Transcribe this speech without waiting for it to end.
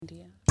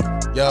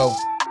Yo.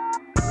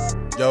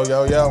 Yo.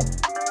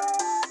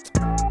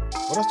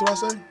 What else do I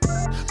say?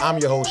 I'm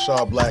your host,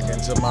 Shaw Black,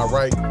 and to my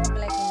right,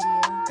 Black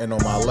India. and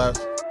on my left,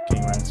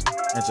 King Ransom.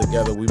 and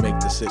together we make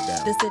the sit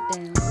down. The sit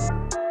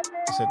down.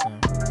 Sit down.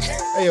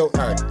 Hey, yo, all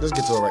right, let's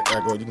get to it right. All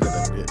right, go ahead, you can get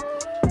that.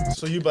 Yeah.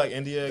 So you Black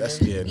India again?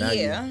 That's, yeah,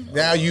 Yeah.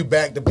 now you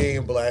back to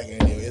being Black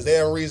India. Is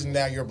there a reason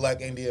now you're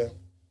Black India?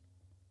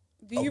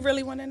 Do you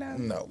really want to know?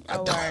 No, I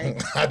Oh, don't.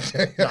 right. I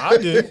don't. No, I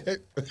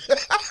did.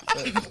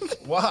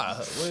 Why?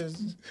 What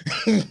is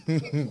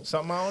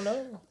something I don't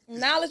know?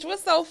 Knowledge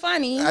was so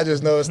funny. I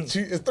just know it's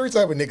three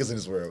type of niggas in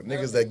this world.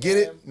 Niggas that get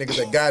it, niggas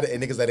that got it,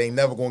 and niggas that ain't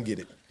never gonna get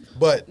it.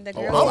 But The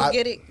girl who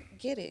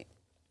get it.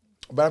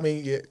 But I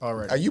mean, yeah. All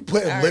right. Are you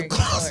putting All lip right,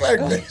 gloss all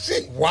right. like that?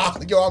 Shit, wow,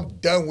 yo, I'm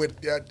done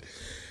with that.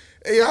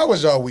 Hey, how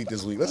was y'all week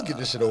this week? Let's get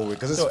this shit over with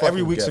because it's So fucking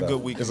every week's a ghetto.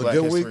 good week It's in a Black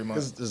good History week.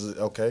 Month. Is it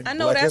okay? I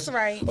know Black that's History-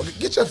 right. Okay,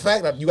 get your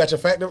fact up. You got your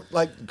fact up,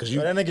 like because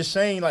you. That nigga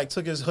Shane like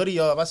took his hoodie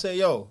off. I said,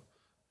 "Yo,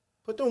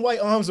 put them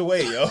white arms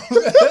away, yo."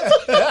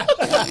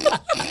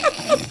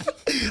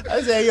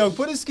 I said, "Yo,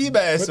 put a ski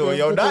mask on,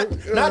 yo.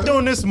 Not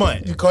doing this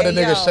month. You call that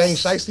Hey, nigga yo. Shane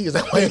Shiesty? Is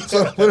that why you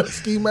told him to put a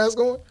ski mask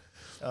on?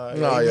 Nah,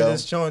 Nah, yo, yo.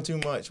 just showing too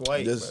much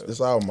white. This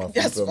bro. our month.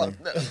 That's you feel me?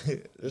 fucked up. As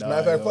a Nah, matter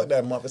of fact, yo. fuck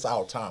that month. It's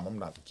our time. I'm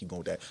not keep going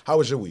with that. How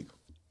was your week?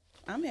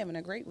 I'm having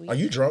a great week. Are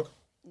you drunk?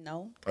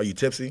 No. Are you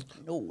tipsy?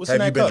 No. What's Have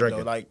in you that been cup, drinking?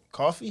 though? Like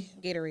coffee?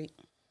 Gatorade.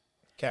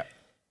 Cap.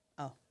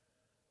 Oh,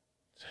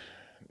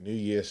 New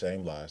Year,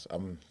 same lies.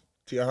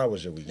 Tia, how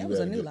was your week? that You was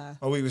a had new good- lie.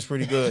 My week was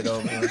pretty good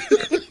though, man.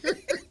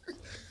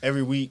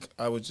 Every week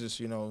I would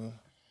just,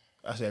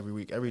 I say every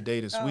week, every day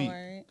this Oh, week. all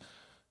right.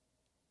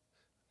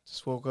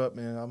 Just woke up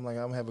and I'm like,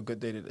 I'm gonna have a good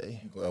day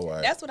today. Oh, all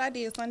right. That's what I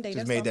did Sunday. Just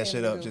That's made what that I'm shit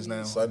having a up good just week.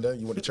 now. Sunday,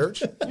 you went to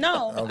church?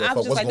 No, I don't give a I fuck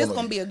was just what's like, this going on.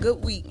 gonna be a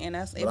good week, and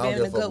that's it But I don't been a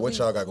give a fuck good what week.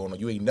 y'all got going on.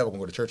 You ain't never gonna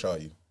go to church, are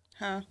you?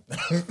 Huh?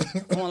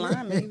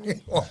 Online,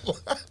 maybe.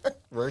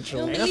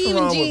 Virtual. You Ain't believe nothing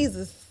wrong in with-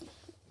 Jesus.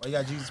 Why you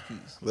got Jesus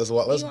peace?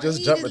 Let's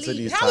just jump into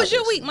these. How was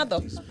your topics. week, mother?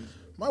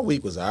 My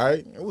week was all right.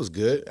 It was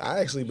good. I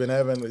actually been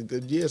having a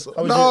good year. So,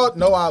 was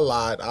no, I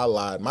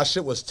lied. My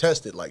shit was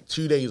tested like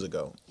 2 days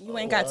ago. You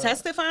ain't got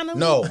tested finally?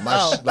 No, Oh.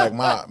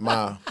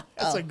 my.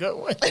 That's a good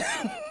one.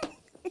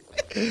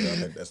 That's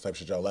the type of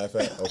shit y'all laugh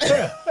at.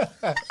 Okay.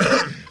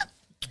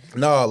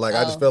 No, like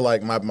I just feel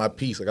like my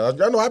peace. Like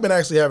I know I've been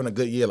actually having a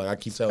good year. Like I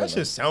keep telling That you.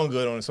 shit sound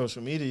good on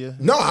social media.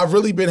 No, I've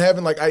really been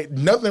having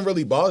nothing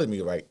really bothered me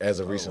right as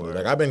of recently.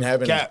 Like I've been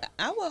having. Cap.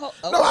 I will hope.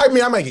 No, I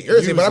mean I might get You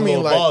irritated, was but I a mean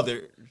little like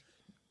bothered.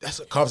 that's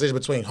a conversation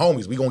between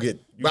homies. We gonna get.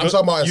 You I'm good?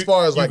 talking about as You-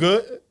 far as you like.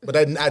 good? But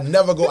I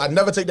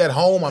never take that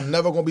home. I'm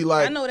never gonna be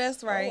like. I know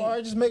that's right. All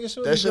right, just making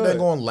sure That you shit good. ain't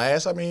going to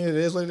last. I mean, it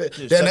is what it is.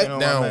 Just Then checking on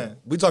my now man.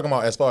 we talking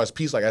about as far as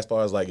peace, like as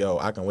far as like, yo,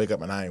 I can wake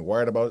up and I ain't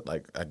worried about it.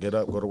 Like I get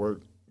up, go to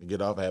work, get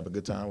off, I have a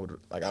good time with it.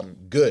 Like I'm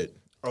good.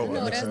 Oh, I know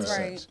That makes that's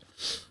any right.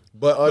 sense.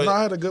 But no,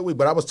 I had a good week.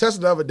 But I was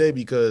tested the other day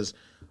because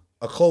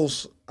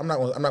I'm not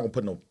gonna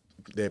put no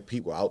their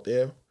people out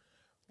there.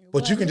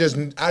 But you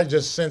can I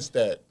just sense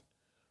that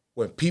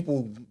when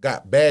people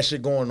got bad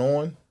shit going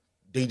on,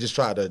 they just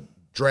try to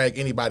drag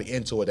anybody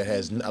into it that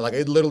has like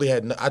it literally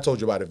had. I told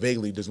you about it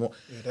vaguely. Just one.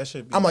 Yeah, that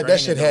shit be I'm like that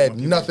shit draining, though, had when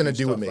people nothing to do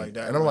do with stuff me, like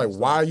that, and I'm man. like,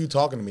 why are you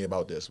talking to me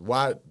about this?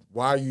 Why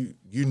are you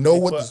know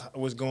what? Put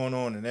what's going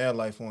on in their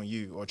life on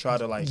you, or try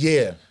to like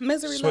Yeah,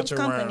 Misery Switch loves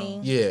company.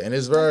 around. yeah, and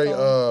it's very.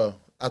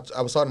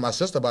 I was talking to my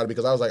sister about it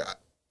because I was like,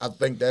 I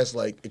think that's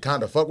like it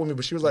kind of fucked with me,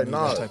 but she was like, need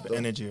nah, that type of don't-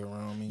 energy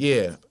around me.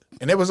 yeah,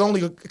 and it was only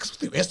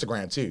through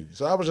Instagram too,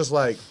 so I was just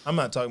like, I'm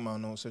not talking about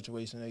no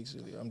situation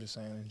actually. I'm just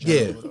saying. In yeah,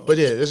 general, though. but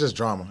yeah, it's just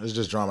drama. It's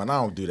just drama, and I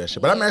don't do that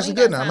shit. But I'm Yeah, we actually ain't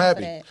good got now. I'm time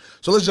for happy. that.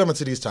 So let's jump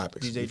into these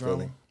topics. DJ You feel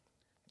drama? me?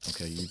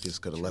 Okay, you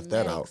just could have left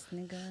that out.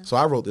 Relax, nigga. So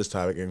I wrote this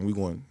topic,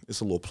 and it's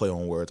a little play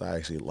on words. I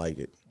actually like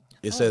it.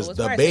 It says it's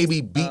the right.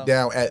 baby beat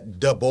down at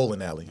the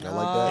bowling alley. Y'all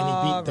like that? And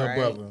he beat the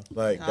Alright. brother.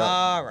 Like y'all,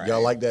 All right.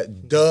 y'all like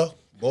that? The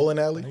bowling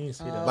alley, didn't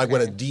see that. like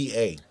with a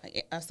DA,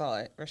 I saw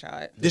it,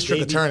 Rashad. district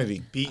Baby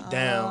attorney, beat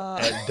down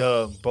at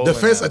the bowling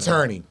defense alley.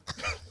 attorney.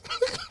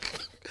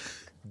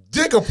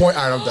 Dick a point.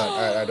 All right, I'm done.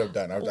 All right,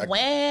 I'm done.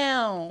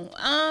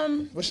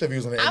 Wow. What's your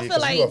views on that? I India? feel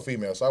 'Cause like- you a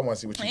female, so I want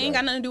to see what you It ain't got.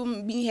 got nothing to do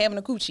with me having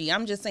a coochie.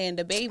 I'm just saying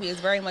the baby is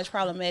very much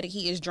problematic.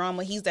 He is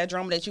drama. He's that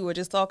drama that you were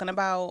just talking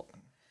about.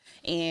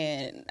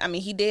 And I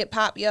mean, he did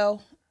pop yo.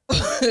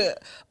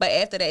 But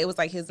after that, it was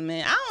like his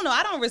man. I don't know.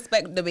 I don't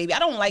respect the baby. I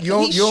don't like him.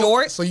 He's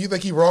short. So you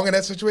think he wrong in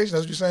that situation?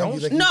 That's what you're saying? Don't- You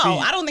think No, be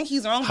I don't think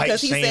he's wrong Height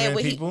because he said shaming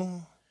what he.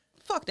 people.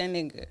 Fuck that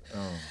nigga. Oh.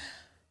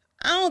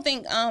 I don't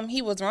think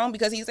he was wrong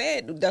because he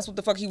said that's what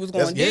the fuck he was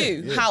going to That's- do.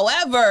 yeah, yeah.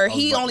 However,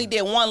 he about only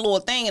did one little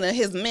thing and then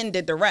his men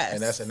did the rest.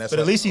 and that's But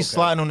at least he's okay.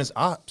 sliding on his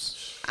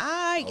ops.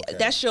 Okay.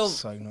 That's your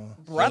It's like, no.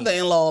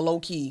 brother-in-law, low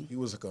key. He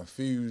was a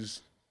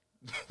confused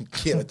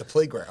kid at the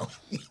playground.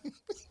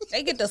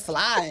 They get to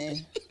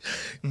sliding.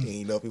 He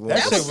ain't know if he That wanted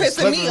That was shit was pissing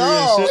slippery me as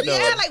off. shit, though.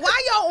 Yeah, like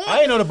why y'all on? I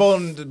ain't know the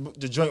bowling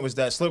the joint was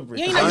that slippery.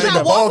 You ain't I never didn't tried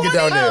the to walk ball on get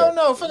down it? I there. don't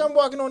know. Fuck, I'm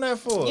walking on that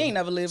for. You ain't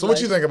never lived. So what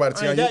like- you think about it, I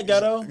Tion? ain't that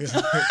ghetto.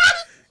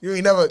 You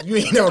ain't never.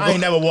 I ain't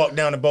never walked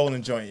down the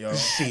bowling joint, yo.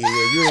 Shit,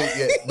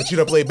 yeah, but you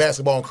done played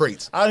basketball in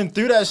crates. I done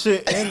threw that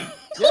shit in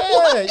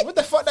Yeah, what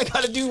the fuck that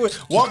got to do with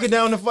walking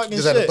down the fucking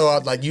Just shit? had to throw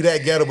out like you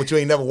that ghetto, but you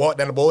ain't never walked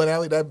down the bowling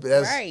alley. That's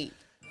Right.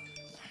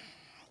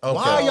 Okay.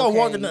 Why are y'all Okay,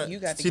 walking you down?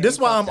 got to See, get this is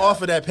why I'm fucked up.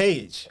 off of that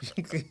page.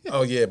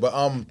 Oh yeah, but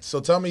so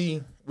tell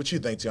me what you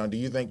think, Tion. Do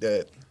you think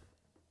that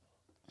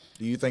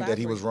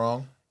he was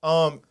wrong?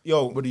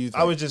 Yo, What do you I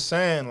think? was just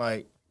saying,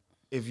 like,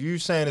 if you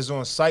saying it's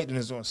on site, then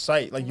it's on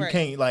site. Like, you Right.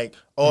 can't, like,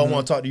 I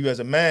want to talk to you as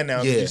a man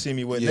now because Yeah. you see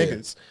me with Yeah.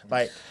 niggas.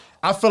 Like,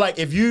 I feel like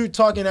if you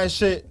talking that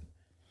shit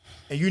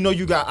and you know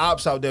you got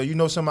ops out there, you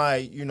know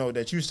somebody, you know,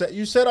 that you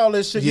said all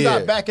this shit, you Yeah. got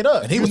to back it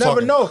up. And he you was never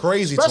talking know.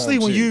 crazy to Especially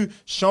him, when too. you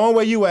showing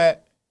where you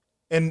at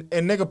and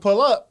nigga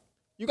pull up,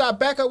 you got to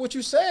back up what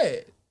you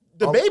said.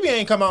 The baby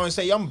ain't come out and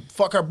say, I'm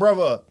fuck her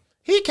brother up.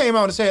 He came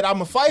out and said, I'm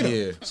going to fight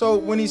him. Yeah. So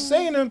when he's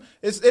saying them,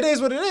 it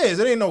is what it is.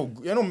 It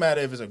don't matter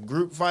if it's a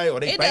group fight or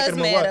they It banking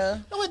does him or what.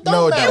 matter. No, it No,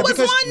 don't it matter. don't. It was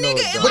because- one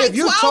nigga and But like if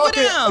you 12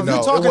 talking, of them. if you No,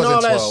 it talking wasn't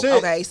all that 12. shit,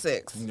 Okay,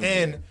 6.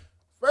 and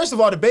first of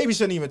all, the baby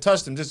shouldn't even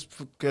touch them just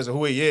because of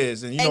who he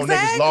is, and you know niggas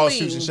Exactly.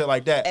 lawsuits and shit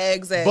like that.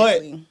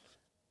 Exactly. But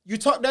you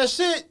talk that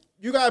shit,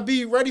 you gotta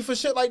be ready for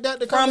shit like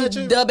that to come From at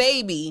you. the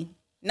baby,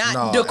 not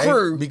No, the ain't-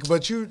 crew.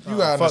 But you gotta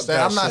fuck understand.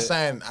 that I'm not shit.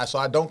 saying so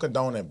I don't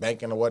condone it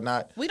banking or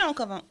whatnot. We don't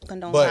condone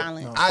But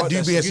violence. I Fuck do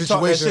that be in shit. You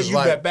talk that situations shit, you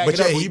like, better back but it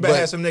up, yeah, or you better but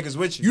have some niggas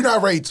with you. You're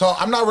not ready to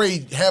talk. I'm not ready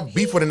to have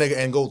beef with a nigga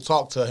and go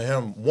talk to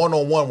him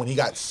one-on-one when he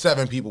got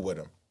 7 people with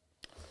him.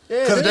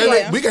 Yeah, 'Cause it's then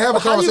like- we can have a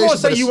But how conversation, you but gonna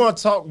say it's- you want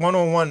to talk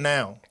 1-on-1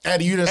 now?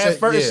 And you didn't At say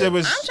first yeah. it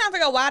was. I'm trying to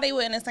figure out why they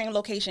were in the same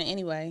location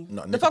anyway.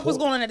 No, the nigga fuck was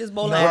pulled- going on at this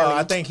bowling No, alley?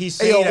 I think he's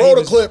Hey, saying yo, that roll he the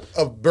was, clip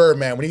of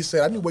Birdman when he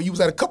said, I knew where you was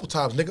at a couple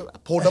times, nigga. I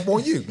pulled up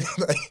on you.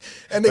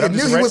 And nigga I'm knew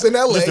just he a was in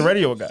LA. just a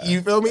radio guy.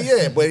 You feel me?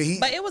 Yeah, but he,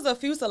 But it was a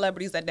few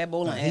celebrities at that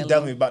bowling alley. He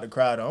definitely about to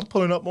cry though. I'm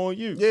pulling up on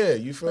you. yeah,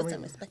 you feel Put me?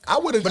 some respect. I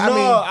would have, But I no,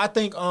 mean, I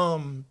think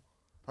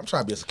I'm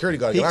trying to be a security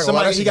guard. That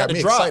somebody shit got me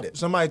the drop. excited.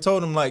 Somebody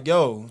told him like,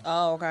 "Yo,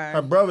 Oh, okay.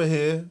 her brother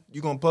here.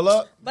 You gonna pull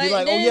up?" But He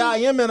like, then- "Oh yeah, I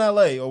am in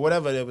LA or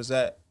whatever it was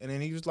at." And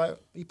then he was like,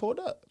 he pulled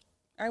up.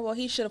 All right, well,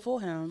 he should have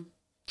fought him.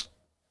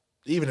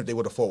 Even if they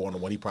would have fought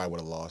 1-on-1, he probably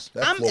would have lost.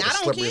 That I floor was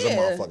don't slippery as a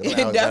care. motherfucker.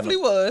 It definitely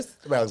was.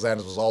 Them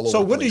Alexanders was all over So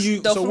the what do place.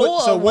 you? The So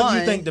floor what do you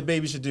won. think the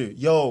baby should do?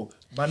 Yo,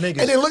 my niggas,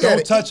 And then look don't at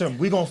it. touch him.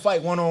 We gonna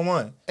fight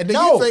 1-on-1. And then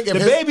no, you think if the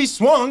his- baby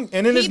swung,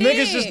 and then his He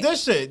niggas did. just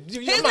this shit. His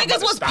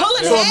niggas was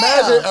pulling So his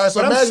imagine, hair. so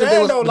But I'm imagine if they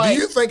saying was, though, like,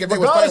 do you think if they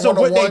was regardless fighting of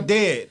what they 1-on-1?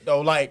 did,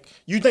 though, like,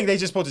 you think they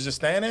just supposed to just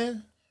stand there?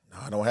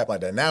 No, it don't happen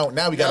like that. Now we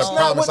got That's a not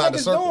problem what inside the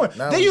niggas circle. doing.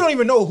 Now Then you don't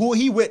even know who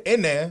he with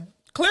in there.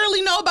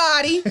 Clearly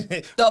nobody.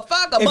 The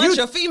fuck, a If bunch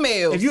you- of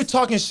females. If you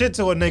talking shit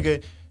to a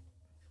nigga,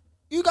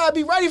 you gotta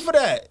be ready for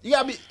that. You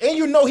gotta be, and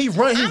you know he's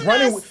I'm running.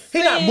 not He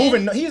not saying-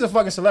 moving. He's a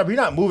fucking celebrity.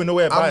 He's not moving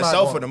nowhere by I'm not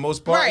himself going- for the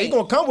most part. Right. He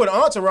gonna come with an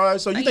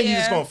entourage. So you think he's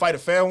just Yeah. gonna fight a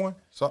fair one?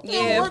 So, yeah,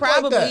 don't work like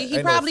probably. that. He Ain't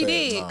no probably fair.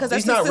 did. Nah. Because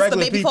that's He's not his sister,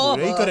 regular baby people.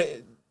 He father. could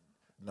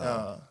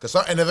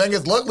have. and the thing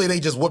is, luckily they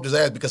just whooped his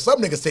ass because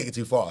some niggas take it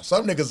too far.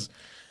 Some niggas,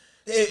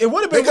 It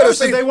would have they been could have worse if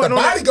saved. they The wasn't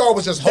on that. bodyguard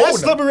was just That holding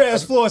him. slippery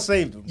ass floor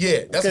saved him. Yeah,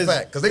 that's a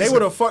fact. Because They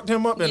would have fucked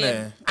him up in Yeah.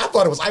 there. I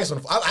thought it was ice on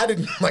the I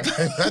didn't like.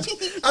 I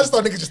just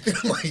thought niggas just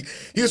threw like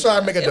he was trying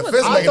to make a It was-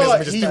 defense I mechanism thought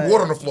and just he- threw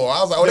water on the floor. I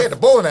was like, oh, they had the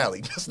bowling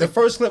alley. The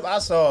first clip I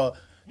saw,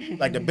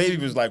 like the baby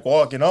was like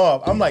walking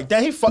off. I'm like,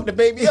 damn, he fucked the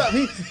baby up.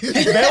 He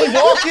barely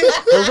walking,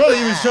 but really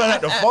he was trying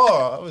not to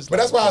fall. I was But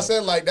that's why I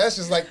said like that's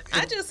just like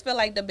I just feel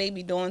like the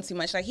baby doing too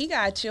much. Like, he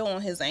got to chill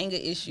on his anger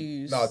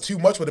issues. no, too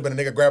much would have been a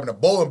nigga grabbing a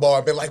bowling ball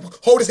and been like,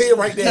 hold his head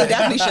right there. He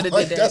definitely shoulda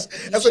Like, did that.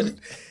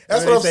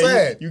 That's what I'm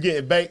saying. You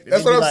getting banked.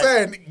 That's what I'm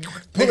saying.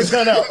 Pull his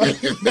gun out.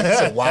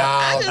 That's wow.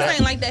 I just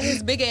ain't like that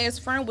his big ass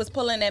friend was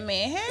pulling that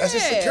man hair. That's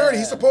his security.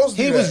 He's supposed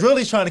to. He do was that.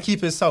 really trying to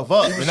keep himself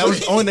up, and that was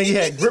the only thing he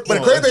had grip But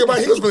on. the crazy thing about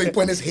it, he was really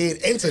putting his head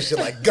into shit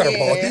like gutter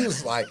ball. Yeah. He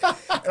was like,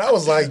 and I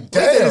was like, He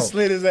could have damn.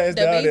 slid his ass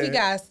The down baby there.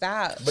 got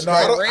stopped. But no,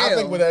 I, For don't, I real.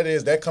 think what that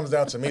is, that comes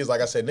down to me is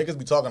like I said, niggas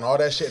be talking all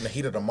that shit in the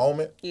heat of the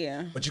moment.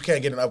 Yeah. But you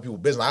can't get in other people's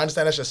business. I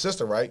understand that's your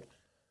sister, right?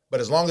 But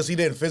as long as he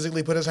didn't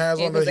physically put his hands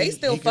Yeah, on her, because they he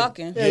still could-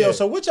 fucking. Yeah, yo.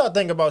 So what y'all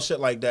think about shit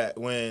like that?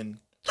 When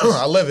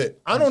I live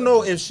it. I don't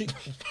know if she,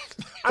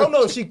 I don't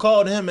know if she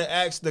called him and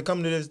asked to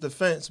come to this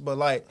defense, but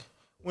like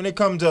when it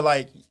comes to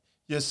like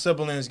your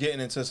siblings getting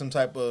into some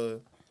type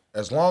of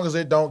As long as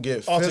it don't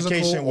get Altercation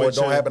physical or with it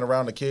don't your- happen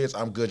around the kids,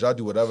 I'm good. Y'all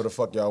do whatever the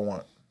fuck y'all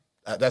want.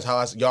 That's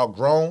how y'all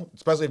grown,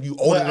 especially if you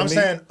older But than I'm me.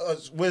 saying,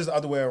 where's the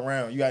other way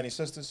around? You got any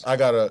sisters? I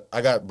got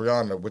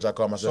Brianna, which I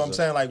call my sister. So I'm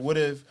saying, like, what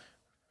if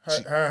her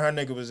and her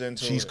nigga was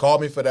into She's it? called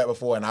me for that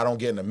before, and I don't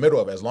get in the middle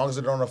of it. As long as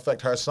it don't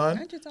affect her son.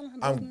 Aren't you telling her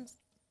I'm- business?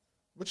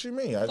 What you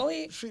mean? Go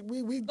ahead.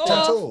 We Go 10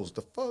 off. toes.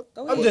 The fuck?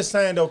 Go I'm ahead. just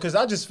saying though, because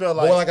I just feel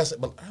like, Well, like I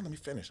said, but let me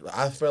finish.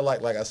 I feel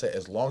like I said,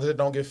 as long as it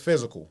don't get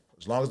physical,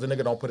 as long as the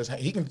nigga don't put his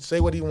hand, he can say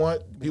what he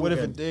want. People what if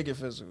can- it did get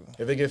physical?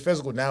 If it get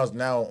physical, now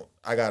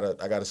I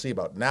gotta see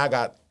about it. Now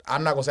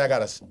I'm not gonna say I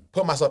gotta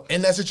put myself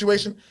in that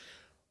situation,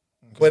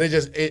 but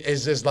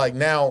it's just like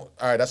now, all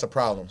right, that's a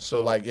problem.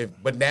 So like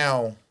but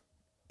now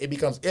it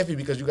becomes iffy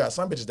because you got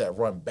some bitches that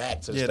run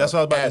back to Yeah, stuff that's what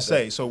I was about to after.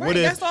 say. So Right, what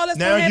if that's all that's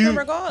now gonna happen you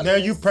regardless. now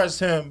you press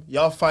him,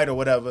 y'all fight or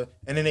whatever,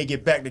 and then they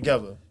get back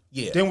together?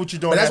 Yeah. Then what you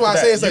doing? But that's after why I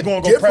that? say it's you a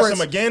gonna go press difference.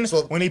 him again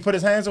So when he put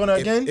his hands on her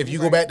again. If you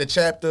go back to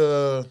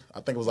chapter, I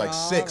think it was like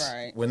 6,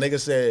 right. when nigga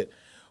said,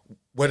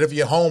 "What if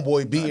your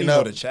homeboy beating didn't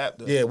up?" know the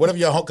chapter. Yeah, what if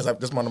your home? Because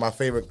this is one of my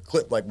favorite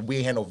clip. Like we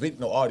ain't had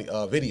no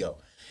audio, video,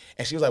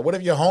 and she was like, "What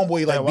if your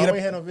homeboy like why beat up?" we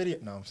had no video?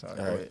 No, I'm sorry.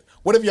 Go ahead.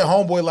 What if your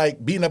homeboy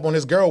like beating up on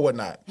his girl, or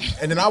whatnot?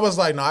 And then I was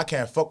like, no, I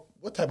can't fuck.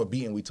 What type of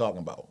beating we talking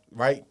about,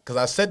 right? Because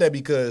I said that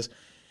because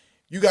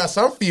you got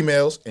some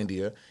females,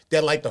 India,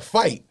 that like to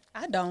fight.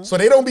 I don't. So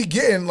they don't be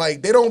getting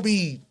like it don't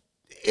be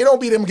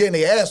them getting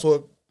their ass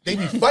whooped. They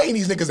be fighting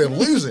these niggas and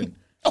losing.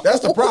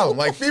 That's the problem.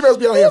 Like females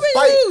be out here Who be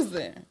fighting.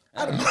 losing?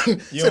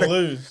 You don't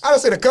lose. I done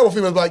seen a couple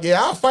females be like,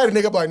 yeah, I'll fight a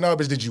nigga. I'm like, no,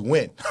 bitch, did you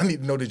win? I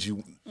need to know that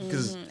you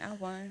because I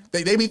won.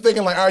 they be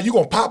thinking like, all right, you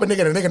gonna pop a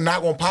nigga and the nigga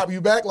not gonna pop you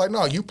back? Like,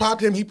 no, you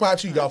popped him, he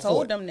popped you, y'all I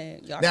told fought. them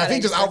that. Y'all Now if gotta he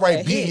just expect outright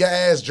that beating hit. your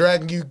ass,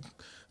 dragging you,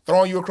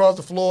 throwing you across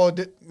the floor,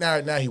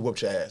 now he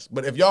whooped your ass.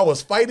 But if y'all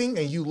was fighting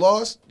and you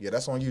lost, yeah,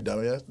 that's on you,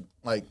 dummy. That's,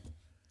 like,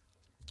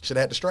 should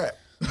have had the strap.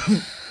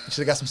 Should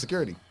have got some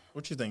security.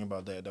 What you think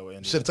about that though,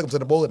 Andy? Should have took him to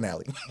the bowling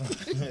alley.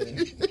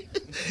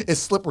 It's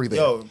slippery there.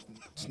 Yo,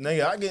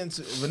 nigga, I get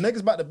into if a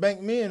nigga's about to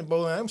bank me in the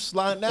bowling, I'm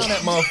sliding down that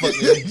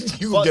motherfucker.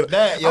 You Fuck get-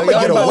 that, yo. I'ma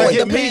Y'all get about away. to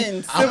get me.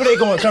 Depends. See what they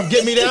gonna come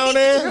get me down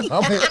there? I'm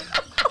gonna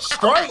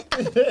Strike.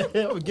 I'm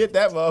gonna get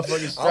that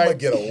motherfucker strike.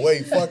 get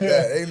away. Fuck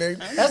that, ain't they?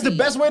 That's the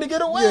best way to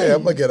get away. Yeah,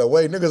 I'm gonna get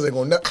away. Niggas ain't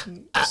gonna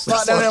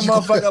Slide down that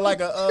motherfucker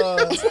like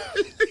a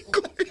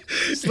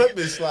slip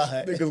and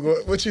slide. Niggas go,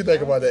 what you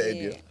think about that,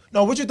 India?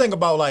 No, what you think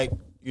about like,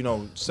 you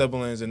know,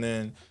 siblings and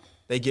then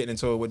they get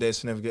into it with their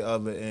significant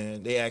other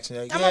and they asking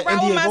like, I'm yeah, around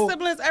with India, my go.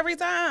 siblings every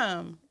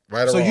time.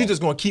 Right or So wrong? you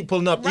just gonna keep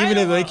pulling up, Right even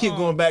if or they keep wrong?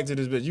 going back to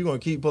this bitch, you gonna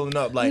keep pulling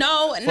up like,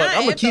 No, fuck, not I'm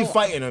gonna at keep the-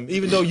 fighting them,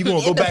 even though you gonna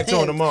go It back to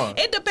him depends. tomorrow.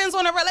 It depends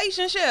on the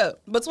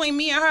relationship between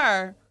me and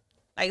her.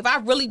 Like if I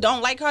really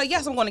don't like her,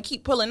 yes, I'm gonna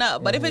keep pulling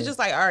up. But if it's just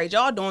like, all right,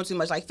 y'all doing too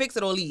much, like fix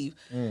it or leave.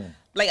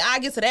 Like I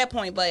get to that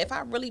point, but if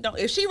I really don't,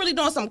 if she really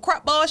doing some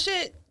crap ball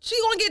shit, she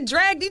gonna get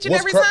dragged each and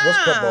What's every crap- time.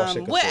 what's crap ball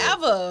shit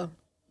considered?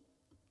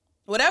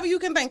 Whatever you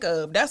can think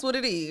of, that's what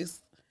it is.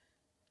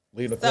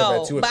 Leave the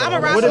club at So, 2 but I'm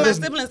o'clock. around What with if my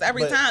it's- siblings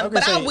every but time. I'm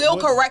But gonna I say, will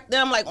what- correct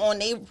them like on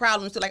their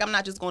problems too. Like I'm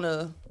not just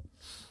gonna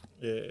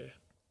Yeah.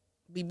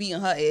 be beating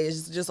her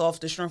ass just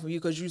off the strength of you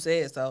because you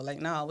said so. Like,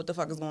 nah, what the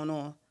fuck is going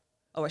on?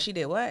 Oh, she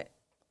did what?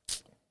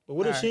 But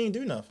what if Alright. she ain't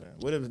do nothing?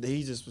 What if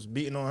he just was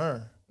beating on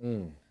her?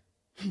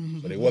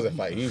 But it wasn't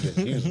fighting. He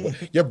was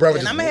your brother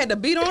And just I'm gonna have to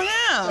beat on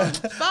him.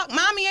 Fuck,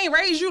 mommy ain't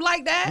raised you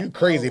like that. you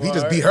crazy. If he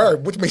just beat her,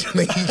 which makes you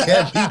think he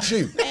can't beat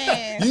you.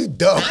 Man, You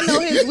dumb. I know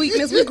his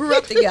weakness. We grew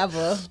up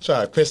together.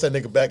 Try to piss that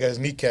nigga back at his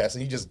kneecaps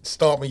and you just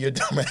stomping your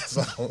dumb ass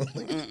on.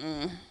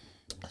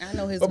 I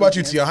know his What about you,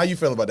 weakness. Tion? How you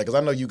feel about that? Because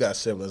I know you got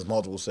siblings,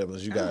 multiple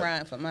siblings. You I'm got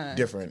riding for mine.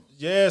 different.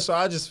 Yeah, so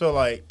I just feel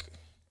like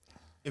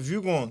if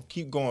you're gonna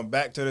keep going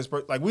back to this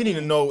person, like we need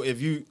to know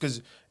if you,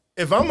 because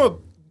if I'm gonna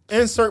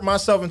insert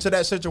myself into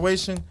that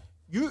situation,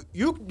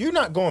 you're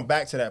not going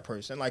back to that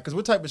person, like, because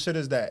what type of shit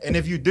is that? And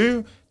if you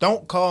do,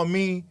 don't call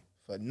me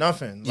for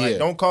nothing. Like, Yeah,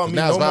 don't call me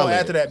now no it's more violated.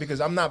 after that because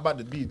I'm not about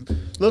to be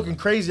looking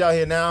crazy out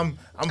here now.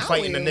 I'm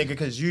fighting the will. nigga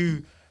because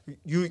you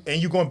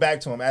going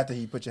back to him after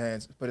he put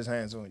his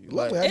hands on you.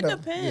 Like, Lovely. It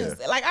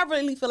depends. Like I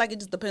really feel like it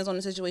just depends on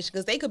the situation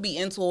because they could be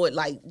into it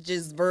like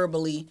just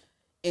verbally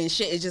and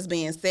shit is just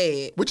being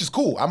said. Which is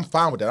cool. I'm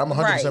fine with that. I'm 100%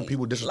 Right.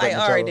 people disrespecting Like, each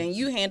all right, other. then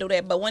you handle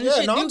that. But when the yeah,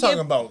 shit no, do I'm talking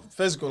get about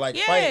physical, like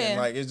Yeah. fighting.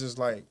 Like it's just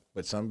like.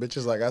 But some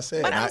bitches, like I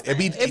said, But I'm it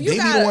be, saying, if they you be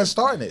the got- ones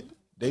starting it.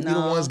 They be the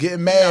No. ones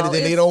getting mad No, and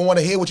then they it's- don't want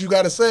to hear what you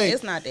got to say.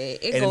 it's not that.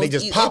 It And then goes they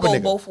just it pop a go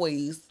nigga. both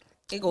ways.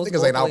 It goes Niggas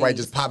both ain't outright ways.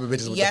 just popping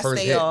bitches with Yes, the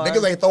first they hit. are.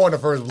 Niggas ain't throwing the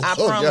first blow. I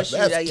promise you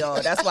That's- that,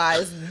 y'all. That's why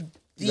it's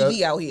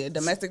DV out here,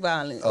 domestic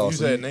violence. Oh, You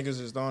so said niggas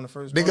is throwing the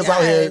first. Niggas ball?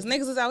 out here- Yes,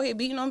 niggas is out here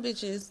beating on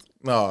bitches.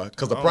 No,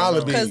 because the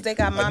problem be 'Cause they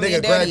got a mommy nigga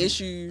and daddy grab-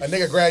 issues. A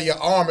nigga grab your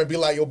arm and be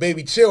like, "Yo,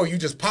 baby, chill." You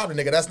just pop the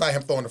nigga. That's not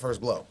him throwing the first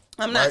blow.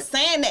 I'm not Right?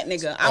 saying that,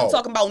 nigga. I'm Oh.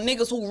 talking about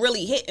niggas who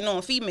really hitting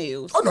on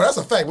females. Oh no, that's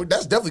a fact.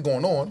 That's definitely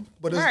going on.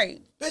 But it's, Right.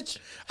 bitch,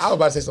 I was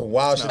about to say some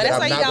wild shit But that that's I'm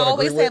why you not gotta going to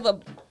always agree have with.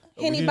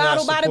 a Henny We do not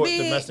bottle by the support bed,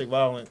 domestic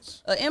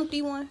violence. an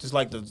empty one. Just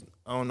like the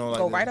I don't know, like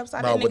Go the- right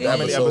upside No, that with the nigga. How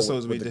many episode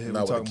episodes we with did the, we no,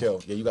 with the talking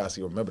kill. Yeah, you gotta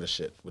see. Remember the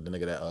shit with the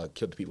nigga that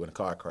killed the people in the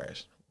car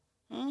crash.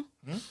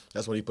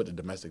 That's when he put the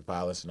domestic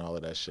violence and all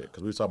of that shit.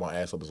 Because we were talking about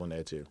ass whoopers on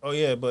there too. Oh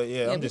yeah, but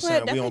Yeah, I'm we just could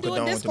saying we definitely don't do a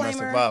condone domestic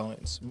disclaimer.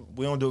 violence.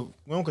 We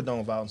don't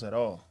condone violence at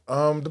all.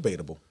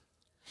 Debatable.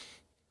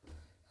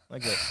 I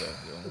guess so.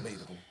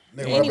 Debatable.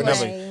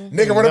 Anyway.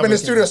 Nigga run up in never the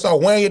studio and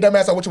start weighing your dumb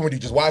ass out. What you want to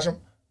do? Just watch him?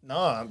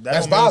 No,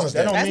 That's violence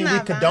That then. don't mean That's we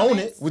not condone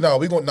violence. it. No,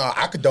 we gonna. No,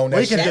 I condone that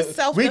We can, shit.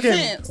 That's we can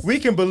self-defense. we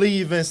can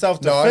believe in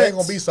self-defense. No, it ain't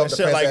gonna be and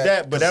self-defense shit like at-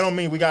 that. But that don't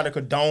mean we gotta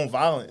condone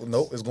violence.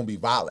 Nope, it's gonna be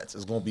violence.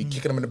 It's gonna be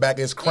kicking him in the back of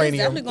his It's cranium.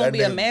 definitely gonna That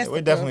be a nigga- massacre.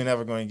 We're definitely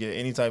never going to get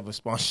any type of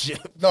sponsorship.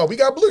 No, we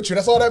got Blue Chew.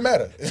 That's all that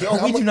matters.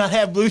 Yo, we do not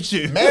have Blue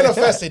Chew.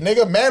 Manifest it,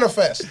 nigga.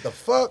 Manifest. The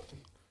fuck?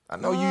 I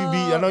know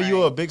I know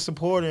you're a big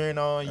supporter and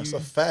all. That's a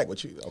fact.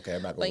 What you? Okay,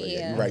 I'm not going to.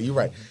 Yeah. You're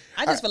right.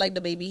 I just feel like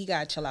the baby, he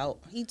got to chill out.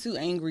 He too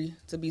angry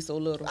to be so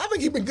little. I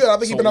think he's been good. I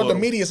think he's been out the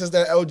media since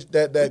that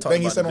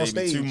thing he said on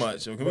stage. Too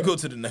much. Can we go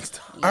to the next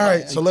topic? All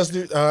right, so let's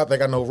do. I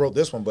think I wrote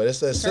this one, but it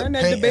says Turn sip,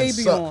 that paint, the and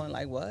baby suck. on.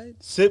 Like what?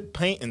 Sip,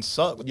 paint, and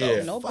suck. What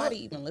the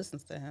Nobody even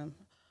listens to him.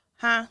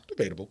 Huh?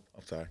 Debatable.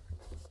 I'm sorry.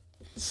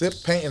 Sip,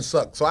 paint, and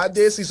suck. So I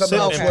did see something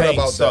Sip on and Twitter paint,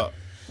 about suck. that.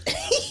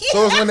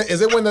 So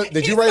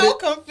did you write so it?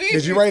 Confused.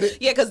 Did you write it?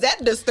 Yeah, because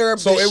that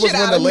disturbed So the it was shit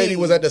when out the of lady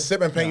me. was at the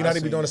sip and paint. Nah, You know how I they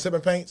be seen doing it. the sip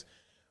and paints,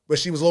 but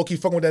she was low key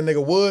fucking with that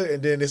nigga Wood,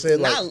 and then they said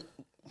like Not-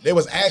 they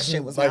was Shit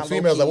asking was like not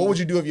females like, low-key. what would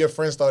you do if your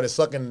friend started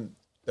sucking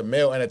the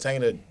male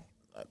entertainer?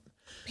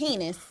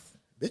 Penis.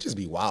 They just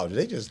be wild.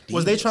 They just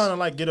Was they devious. trying to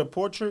like get a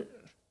portrait?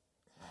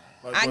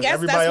 Like, I was guess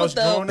everybody that's else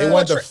what the- drawing They that?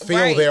 wanted to Portrait, feel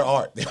right. their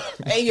art.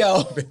 Hey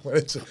yo. They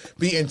wanted to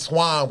be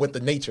entwined with the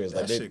nature. It's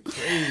like That they, shit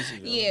crazy.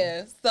 Yo.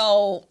 Yeah.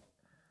 So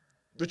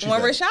what you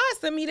when think? Rashad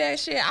sent me that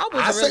shit, I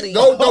was I said, really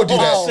don't do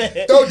Oh.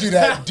 that. Don't do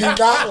that. Do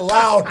not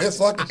allow this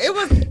fucking. It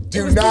was. Do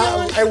it was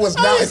not. still- It was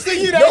I not. didn't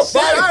see you that Nobody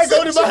shit. I ain't said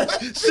going to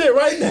buy you- shit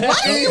right now. Why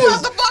She you is-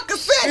 motherfucker She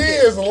send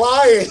it? is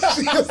lying.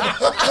 She is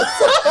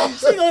lying.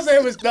 She gonna say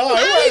it was dog.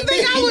 I didn't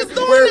think I was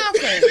doing Where-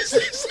 nothing.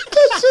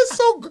 That's just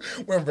so good.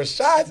 When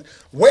Rashad,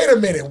 wait a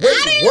minute. Wait,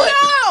 I didn't what?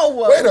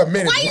 know. Wait a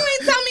minute. Why you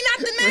ain't tell me not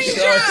to name Did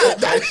drop? I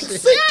send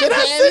damn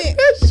that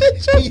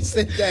shit? He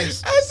said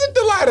that. I sent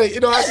a lot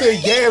of, I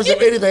said yams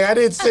or anything. I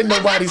didn't send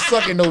nobody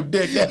sucking no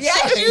dick. That's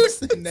Yeah, you.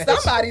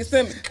 Somebody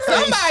sent me.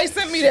 Somebody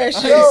sent me that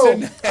shit.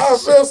 Yo, I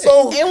feel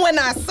so. And when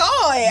I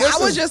saw it, This I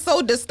was is- just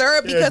so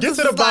disturbed Yeah, because get this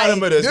to the is bottom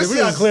like, of this. this We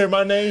gotta is- clear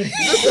my name.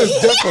 This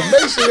is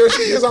defamation. Yo,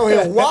 she is out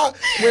here. Why?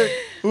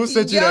 Who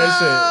sent you that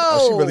shit?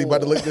 Oh, she really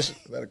about to lick this shit.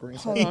 Is that a green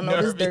Hold sign? on,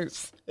 no, this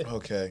nervous. dirt.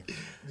 Okay.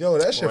 Yo,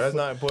 that shit. Boy, that's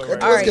not important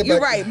right All now. right, get you're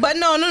back- right. But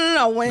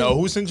no. When No,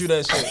 who sent you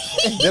that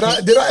shit? Did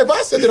I? If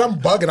I said it, I'm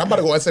bugging. I'm about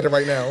to go unsend it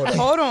right now. Hold on.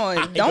 hold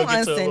on, don't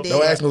get to unsend it. it.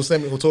 Don't ask me who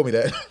sent me. Who told me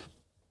that?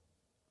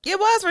 It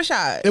was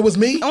Rashad. It was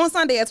me. On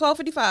Sunday at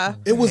 12:55.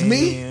 It was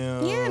me.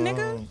 Damn. Yeah,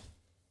 nigga.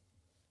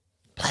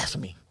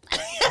 Blasphemy.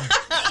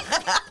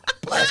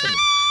 Blasphemy.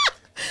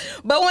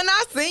 But when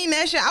I seen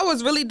that shit, I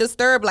was really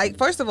disturbed. Like,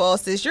 first of all,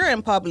 sis, you're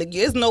in public.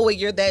 There's no way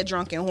you're that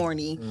drunk and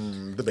horny.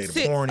 Debatable.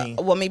 Sit- Horny.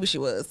 well, maybe she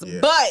was. Yeah.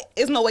 But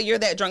it's no way you're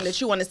that drunk that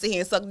you want to sit here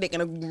and suck dick in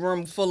a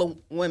room full of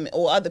women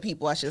or other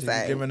people, I should You're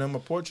say. giving them a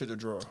portrait to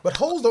draw. But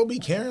hoes don't be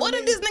caring. What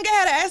if this nigga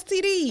had an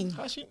STD?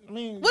 How she? I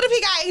mean, What if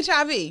he got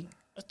HIV?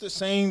 that's the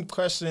same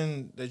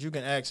question that you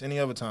can ask any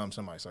other time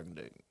somebody sucking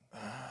dick.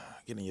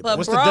 Get in your But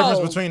What's bro, the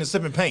difference between the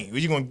sip and paint? Are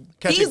you gonna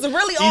catch these it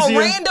really all easier?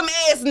 random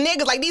ass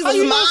niggas. Like, these How is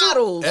you know so-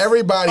 models.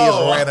 Everybody is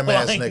a random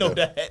well, ass I ain't know nigga.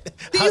 that.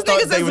 These I thought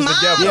niggas they is was models.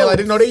 together. Yeah, like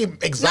they know they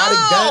exotic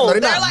No, dancers. No, they're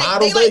they're not like- models.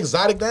 they They like-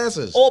 exotic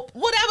dancers. Or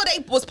whatever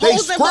they was They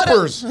posing for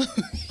the- strippers.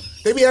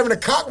 They be having the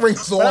cock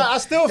rings on. But I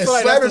still and feel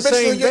like slapping that's the bitches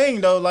same in your-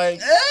 thing though.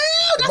 Like Ew,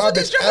 If that's my what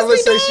these bitch strippers ever be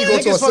say she go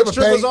doing. to a Niggas fuck stripper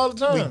strippers paint, all the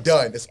time. we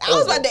done. It's I was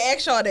over. about to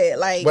ask y'all that.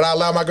 Like, Would I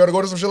allow my girl to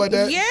go to some shit like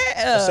that?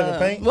 yeah. sip and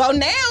paint? Well,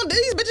 now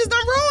these bitches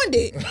done ruined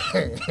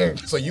it.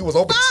 So you was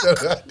open to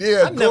that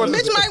idea. never- Gordon.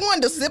 Bitch might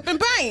want to sip and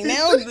paint.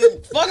 Now,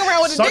 fuck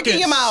around with a Suck dick in it-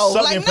 your mouth.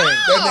 suck Like, and no. paint.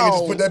 That nigga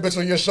just put that bitch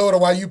on your shoulder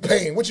while you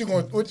paying. What you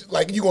going?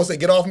 You gonna say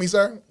get off me,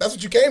 sir? That's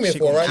what you came here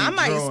for, right? I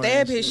might drawing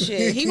stab and his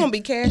shit. He gonna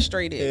be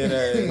castrated Yeah,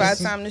 that is. by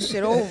the time this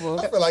shit over.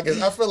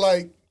 I feel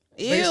like.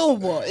 Ew,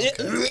 boy.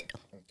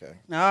 Okay.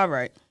 All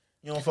right.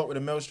 you don't fuck with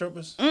the male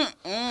strippers. I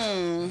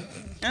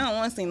don't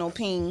want to see no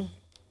peen.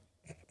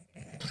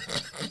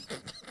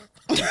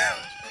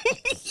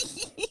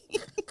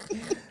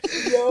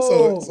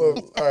 So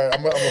all right,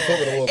 I'm gonna flip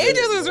it a little bit. It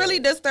just was really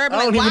disturbing.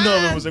 I don't like, even know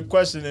why? if it was a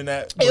question in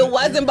that. It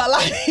wasn't, but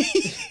like,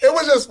 It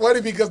was just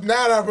funny because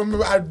now that I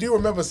remember, I do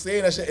remember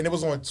seeing that shit, and it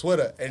was on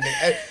Twitter.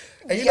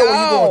 And you know when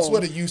you go on Yo.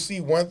 Twitter, you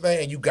see one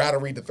thing and you gotta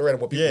read the thread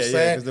of what people Yeah,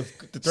 saying. 'cause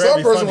the thread Some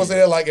be person funny. was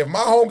there like, if my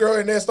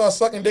homegirl in there starts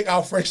sucking dick,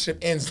 our friendship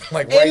ends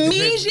like right then.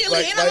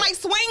 immediately, and I'm like,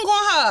 swing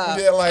on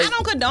her. Yeah, like- I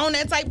don't condone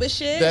that type of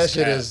shit. that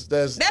shit is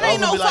that's. That I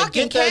ain't was no gonna be like,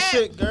 fucking get that cat.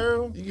 shit,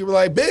 girl. You can be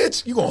like,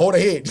 bitch, you gonna hold her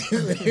head.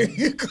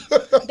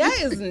 That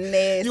is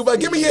nasty. You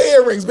like, give me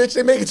your earrings, bitch.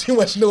 They making too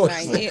much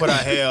noise. Like, Put our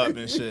hair up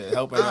and shit,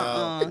 helping her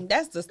out.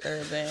 That's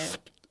disturbing.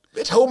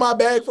 Bitch, hold my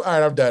bag. All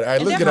right, I'm done. All right,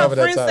 And let's then get her over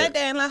that friend time. sat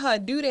there and let her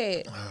do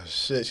that. Oh,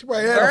 shit, she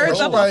probably had Birds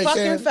she of a probably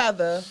fucking can't-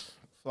 feather.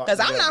 Flock Because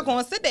I'm together. not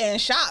going to sit there in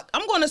shock.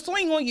 I'm going to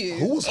swing on you.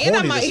 Who was And I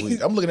horny might- this week?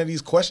 I'm looking at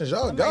these questions.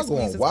 Y'all I might going squeeze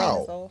his penis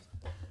wow. off.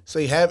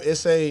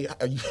 Say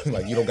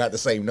like you don't got the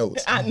same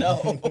notes. I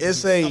know.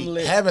 It's I'm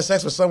lit. having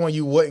sex with someone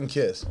you wouldn't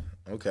kiss.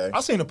 Okay. I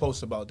seen a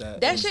post about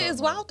that. That shit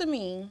is wild to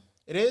me.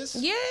 It is.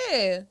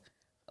 Yeah.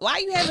 Why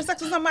you having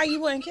sex with somebody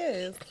you wouldn't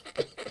kiss?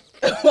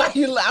 Why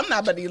you? I'm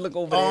not about to look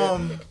over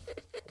there.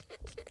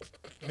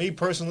 Me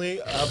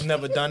personally, I've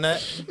never done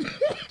that.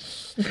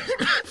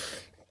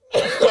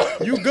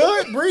 You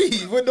good?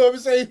 Breathe. What do I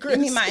say, Chris?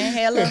 You need my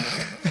inhaler?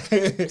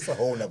 It's a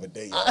whole nother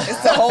day.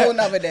 It's a whole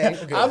nother day.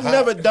 I've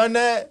never done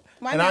that,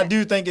 Why and I not?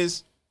 do think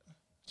it's.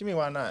 What you mean?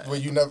 Why not? Well,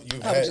 you've I'm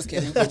had, just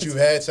kidding. but you've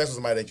had sex with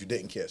somebody that you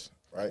didn't kiss.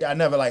 right? Yeah, I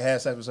never like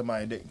had sex with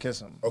somebody and didn't kiss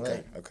them.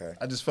 Okay, okay.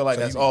 I just feel like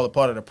So that's you- all a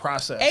part of the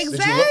process.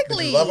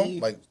 Exactly. Did you love him?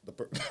 Like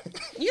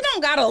You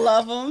don't gotta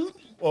love them.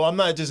 Well, I'm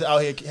not just out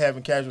here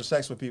having casual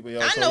sex with people,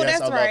 yo. I so know yes,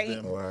 that's I right.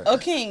 love them. Right. A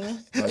king.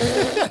 you,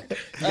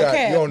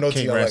 Okay. you don't know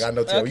King TR like Rest. I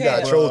know TR. You Okay.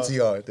 got a troll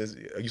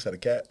TR. You said a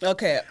cat?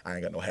 Okay. I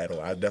ain't got no hat on.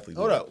 I definitely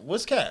Hold do. up,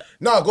 what's cat?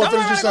 No, go No, finish no,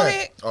 your no, go saying.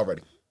 ahead.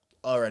 Already.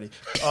 Already.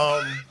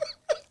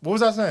 What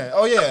was I saying?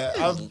 Oh yeah,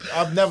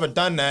 I've never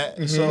done that,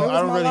 so I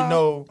don't my really lie?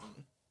 know.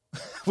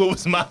 What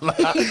was my lie?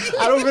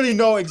 I don't really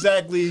know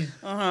exactly.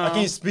 I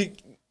can't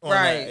speak on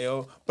Right. that,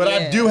 yo. But I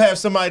Yeah. do have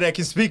somebody that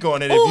can speak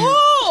on it. If you,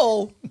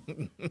 Oh.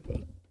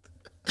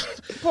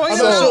 Point I'm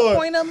them not out. sure.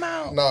 Point them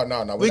out.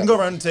 No. we can go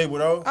around the table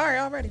though. All right,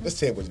 already. This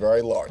table is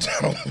very large.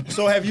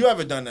 So have you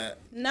ever done that?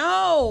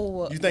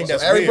 No. You think So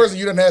that's every weird? person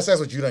you done had sex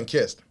with, you done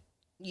kissed.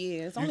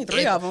 Yeah, it's only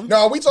 3 of them.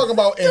 No, we talking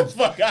about in.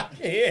 Fuck out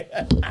here.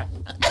 Only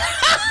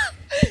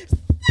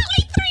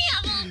 3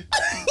 of them.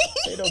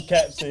 Ain't no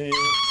cats in here.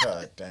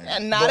 God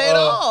damn. Not at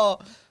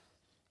all.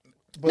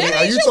 But That are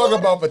ain't you your talking water.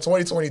 about for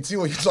 2022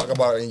 or you talking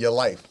about in your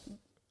life?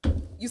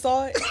 You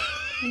saw it?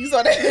 You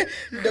saw that?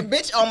 The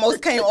bitch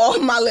almost came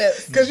off my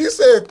lips. Because you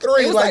said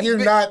 3, It was like like you're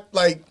big- not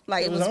like.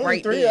 Like it was was only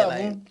right 3 there. of Like,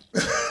 them.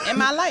 in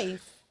my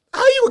life.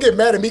 How you would get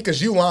mad at me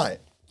because you lying?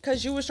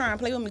 Because you was trying to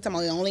play with me, talking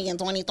about only in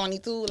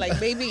 2022. Like,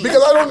 baby.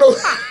 Because I don't know.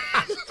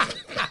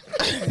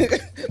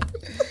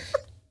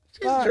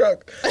 She's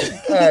drunk.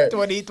 All right.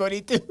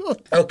 2022.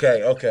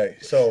 Okay.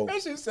 So,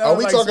 That shit sound are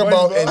we like talking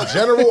about in SpongeBob.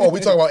 general, or are we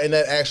talking about in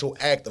that actual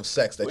act of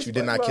sex that you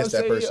did not kiss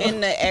that SpongeBob person? say,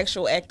 in the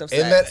actual act of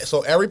sex. In that,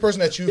 so every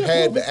person that you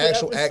had the What's the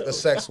actual act of episode?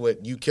 sex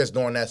with, you kissed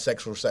during that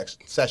sexual sex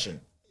session.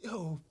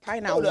 Yo,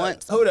 Probably not hold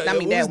once. Hold on. I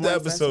mean, what was that the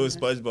once. episode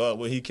of SpongeBob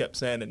where he kept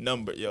saying a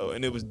number, yo,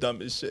 and it was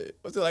dumb as shit?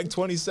 Was it like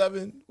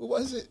 27? What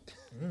was it?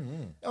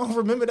 Mm-hmm. I don't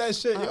remember that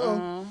shit,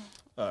 yo.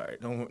 All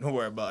right, don't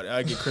worry about it.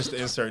 I'll get Chris to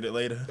insert it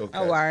later. Okay.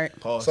 Oh, all right.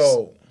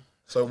 Pause.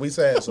 So we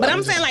said. So But I'm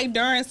we saying, just- like,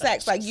 during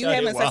sex, like, you Shut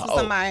having it, sex with wow.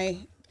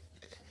 somebody,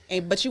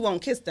 but you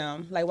won't kiss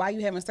them. Like, why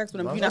you having sex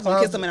with them? You're not going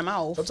to kiss them in the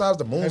mouth. Sometimes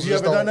the moons Have you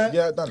just ever don't. done that?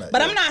 Yeah, I've done that.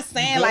 But yeah. I'm not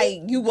saying, like,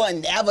 you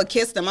wouldn't ever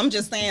kiss them. I'm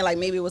just saying, like,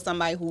 maybe it was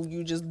somebody who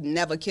you just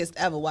never kissed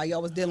ever while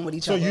y'all was dealing with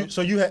each so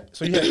other. you had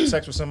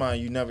sex with somebody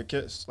you never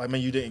kissed? Like,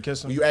 man, you didn't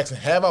kiss them? You asking,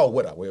 have I or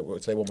would I?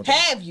 Wait, say one more time.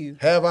 Have you?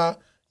 Have I?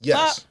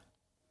 Yes.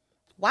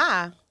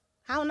 Why?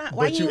 How not?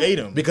 Why But you ate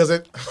them. Because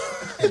it.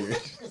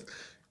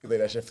 You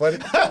think that shit funny?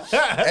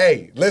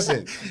 Hey,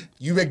 listen,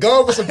 you've been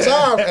gone for some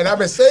time, and I've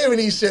been saving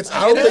these shits.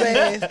 I don't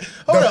think.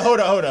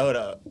 Hold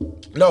on.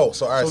 No,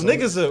 so all right. So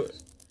niggas would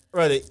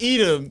rather eat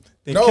them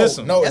than kiss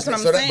them. No, That's what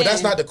I'm but that's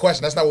saying. not the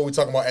question. That's not what we're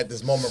talking about at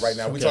this moment right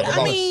now. We're talking I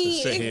about.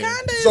 mean, sit it here.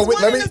 kind of is So one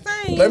let and the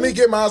same. me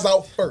get mine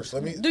out first.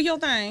 Let me. Do your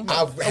thing.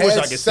 I've I wish had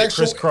I could say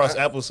sexual. crisscross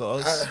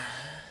applesauce.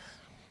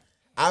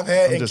 I've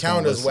had I'm just gonna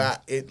encounters where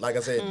listen. like I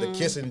said, the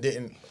kissing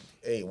didn't.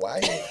 Hey, why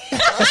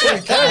so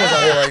many cameras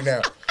out here right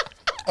now?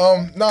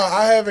 No,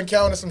 I have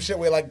encountered some shit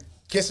where like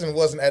kissing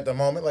wasn't at the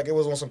moment, like it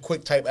was on some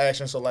quick type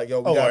action. So like, yo,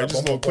 we Oh, got alright,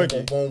 just a little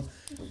quickie. boom.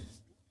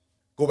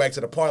 Go back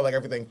to the party, like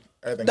everything.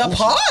 The Gucci.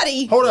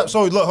 party. Hold up.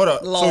 So look, hold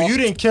up. So Lord. you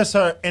didn't kiss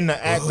her in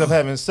the act of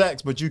having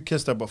sex, but you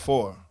kissed her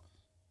before.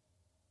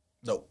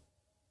 No,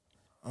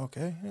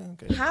 Okay.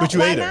 Okay. How? But you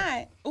Why ate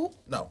her. not?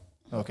 Ooh,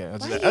 Okay. I why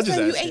just you asked.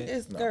 say you ate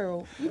this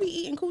girl? You be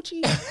eating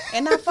coochie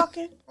and not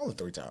fucking? only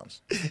 3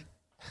 times.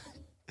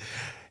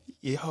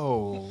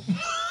 Yo.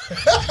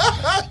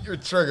 You're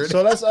triggered.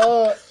 So let's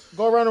go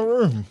around the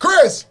room.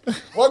 Chris,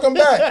 welcome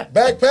back.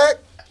 Backpack.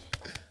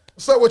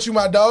 What's up with you,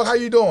 my dog? How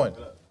you doing?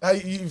 How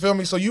you feel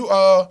me? So you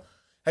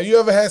have you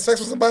ever had sex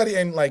with somebody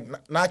and like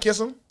not kiss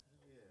them?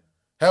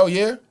 Hell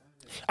yeah.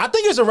 I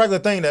think it's a regular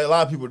thing that a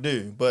lot of people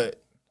do,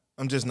 but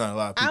I'm just not a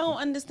lot of I people.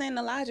 don't understand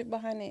the logic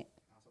behind it.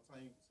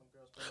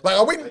 Like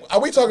are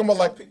we talking about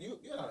like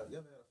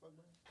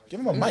give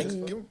him a mic.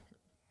 Give him,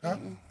 huh?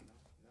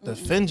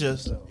 Defend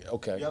yourself.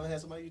 Okay. You ever had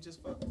somebody you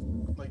just fucked?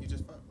 Like you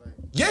just fucked? Like,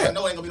 Yeah. I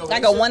know ain't gonna be no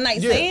Like a relationship. one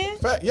night Yeah. stand?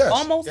 Fact, yes.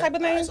 Almost Yeah. type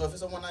of Alright, thing? so if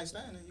it's a one night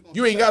stand, then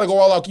You ain't gotta go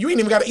all out. You ain't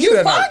even gotta eat it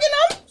that night. Fucking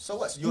them? So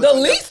what? The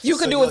least you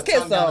could do is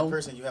kiss them.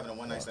 Person you having a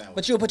one night stand with.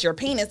 But you'll put your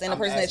penis in the I'm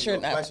person that asking you're you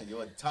a not. question.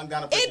 You're a tongue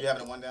down a person you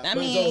having a one down. I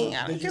mean,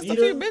 I did you kissed a eat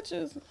few her?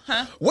 bitches.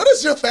 Huh? What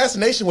is your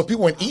fascination with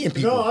people and eating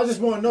people? No, I just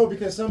want to know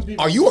because some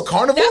people. Are you a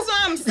carnivore? That's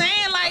what I'm saying.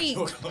 Like,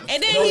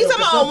 and then he's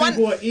talking about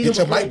one. Get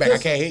your mic back. I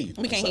can't hear you.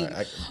 We can't hear you.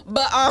 Sorry,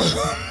 But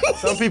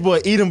Some people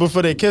eat them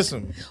before they kiss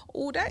them.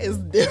 oh, that is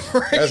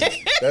different.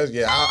 That's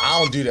yeah. I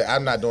don't do that.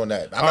 I'm not doing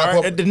that. I'm All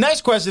not. right. The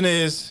next question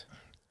is.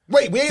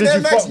 Wait, we ain't Did that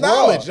you next fuck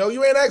knowledge, raw? yo.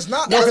 You ain't asked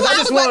not. That's because what I I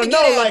just was about wanna to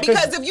know, get at, like, 'cause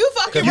because if you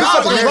fucking you raw,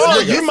 fucking you raw,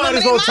 fucking you might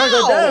as kiss well them tongue in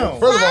her the down. mouth.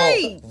 First of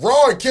Right. all,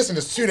 raw and kissing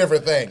is 2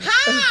 different things.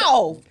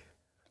 How?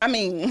 I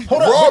mean,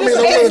 Raw means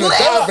I'm willing to lips.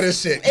 die for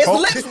this shit. It's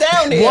lips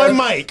down there. One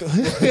mic.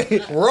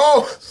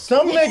 Raw.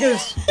 Some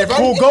niggas If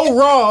I'm- will go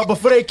raw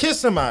before they kiss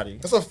somebody. Oh,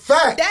 That's a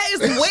fact. That is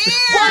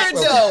weird,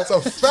 though. It's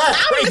a fact.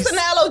 I'm missing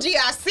the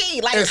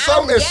LOGIC. Like, And I some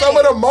don't and get some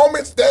it. of the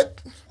moments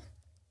that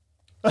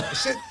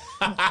shit,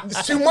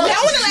 it's too much.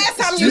 Now, when the last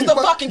time you used the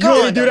fucking You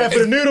only condom? do that for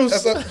the noodles.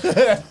 That's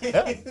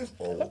a,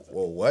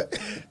 whoa, what?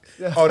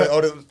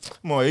 Oh,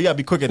 Come on, you gotta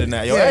be quicker than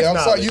that. Yo, yeah, that's I'm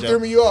sorry, knowledge, you yo. threw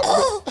me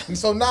off. And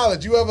so,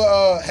 knowledge, you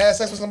ever had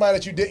sex with somebody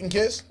that you didn't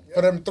kiss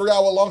for them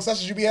 3-hour-long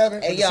sessions you be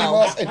having? Hey, for the yo.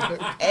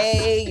 CMOS?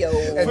 Hey,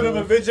 yo. For them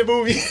adventure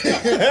movies.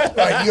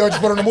 Like, you ever just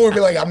put on the movie and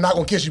be like, I'm not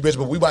gonna kiss you, bitch,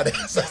 but we about to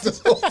have sex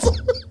this whole time.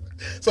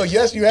 So,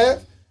 yes, you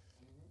have?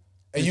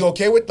 And you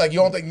okay with, like, you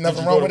don't think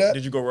nothing wrong with that?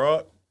 Did you go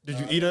raw? Did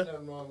you eat her?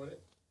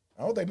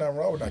 I don't think nothing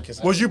wrong with not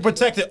kissing. Was you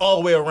protected all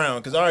the way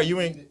around? Because all right, you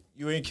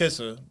ain't kiss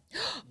her.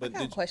 But I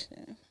got a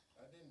question.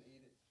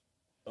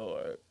 Oh, all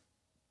right.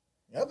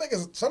 I think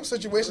it's, some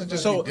situations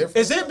just So be different.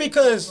 is it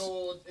because?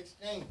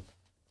 Exchange.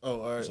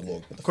 Oh, all right.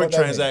 What the fuck Quick that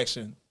mean?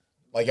 transaction.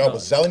 Like, y'all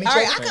was selling each All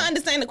other? right, I can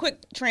understand the quick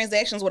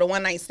transactions with a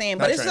one night stand,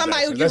 Not but it's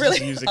somebody who you transactions.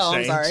 really. Let's just use Oh, I'm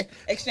exchange. sorry,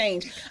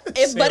 exchange. But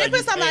like if it's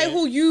you somebody can.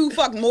 who you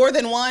fucked more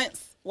than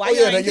once, why Oh, you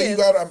yeah, ain't then you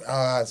kiss?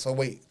 got, so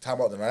wait, time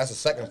out then. That's the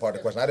second part of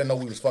the question. I didn't know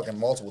we was fucking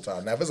multiple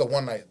times. Now, if it's a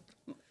one night,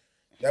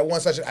 that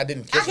one session, I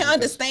didn't kiss I her can because-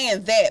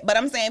 understand that, but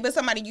I'm saying, if it's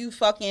somebody you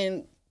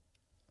fucking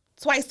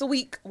twice a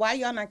week, why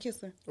y'all not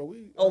kissing?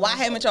 Or why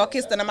haven't y'all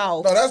kissed in the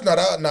mouth? No, that's not,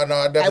 no,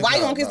 definitely Like, why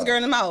you not, gonna kiss no. a girl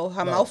in the mouth?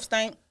 Her mouth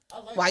stink.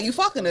 Why you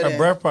fucking her Her then?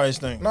 breath probably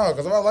stink. No,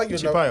 because if I like you,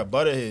 She no, probably a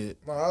butterhead.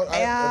 no, if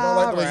I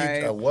like the way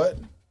you, Alright. what?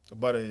 A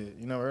butterhead.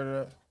 You never heard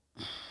of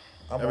that?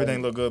 I'm Everything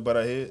on- look good but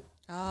a head.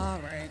 All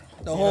right.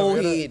 The whole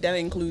heard that? head. That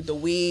include the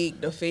wig,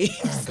 the face,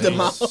 the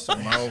mouth,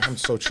 I'm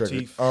so triggered.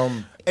 Teeth.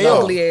 the no.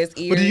 ugly ass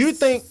ears. But do you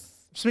think,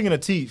 speaking of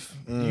teeth,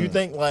 do you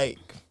think like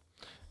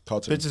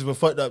Talk to me. bitches with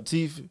fucked up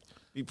teeth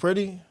be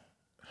pretty?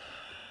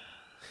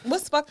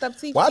 What's fucked up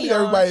teeth? Why to do y'all?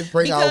 everybody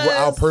bring our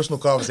Because- personal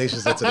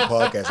conversations into the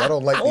podcast? I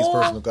don't like these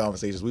Or- personal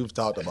conversations. We've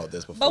talked about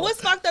this before. But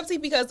what's fucked up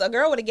teeth? Because a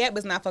girl with a gap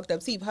is not fucked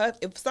up teeth.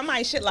 If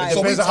somebody shit like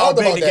So we Depends on how talked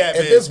big about the that. gap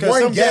If is. it's 'Cause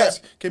one some gap- gaps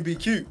can be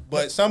cute,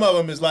 but some of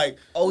them is like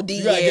OD,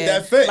 you gotta yeah, get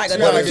that fixed. like You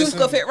another gotta get tooth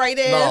could fit right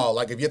there. No,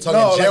 like if your tongue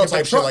No, in jail like if type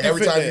the shit, trunk like can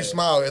every fit time there. you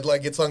smile, it's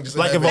like your tongue just in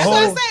Like that if a bitch. That's what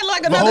whole, I'm saying, like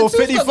if a another whole tooth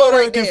 50 could go footer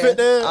right can there. fit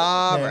there.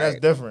 All Man, right. that's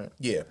different.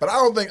 Yeah, but I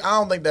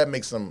don't think that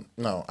makes them.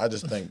 No, I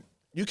just think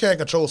you can't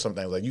control some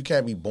things. Like you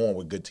can't be born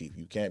with good teeth.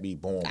 You can't be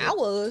born. I With,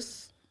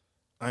 was.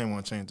 I didn't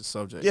want to change the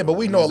subject. yeah, but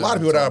we know a lot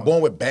of people that are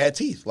born with bad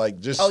teeth. Like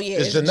just, Oh, yeah,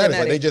 it's it's genetics.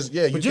 Like they genetic. just,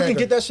 yeah. But you can't can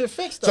get that shit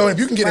fixed. So Though. if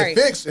you can get Right. it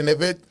fixed, and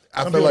if it,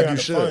 I Some feel people like got you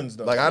the should. funds,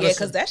 though. Like I Yeah, just,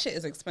 because that shit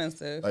is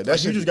expensive. like that Like,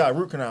 shit. you just got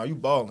root canal. You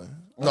balling.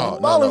 no,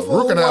 balling for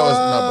root a canal is no,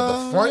 while,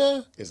 but the front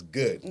yeah. is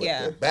good. But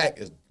Yeah. the back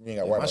is you ain't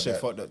got to worry My about shit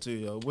that. fucked up too,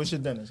 yo. What's your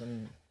dentist?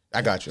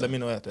 I got you. Let me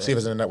know after. See if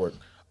it's in the network.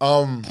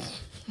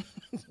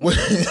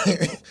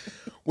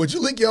 Would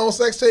you leak your own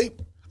sex tape?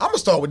 I'm gonna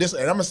start with this,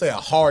 and I'm gonna say a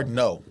hard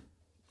no.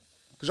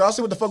 Cause y'all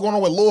see what the fuck going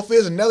on with Lil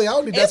Fizz and Nelly. I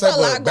don't need that It's a type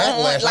lot of going on.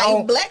 backlash. I Like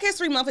don't, Black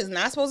History Month is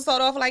not supposed to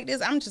start off like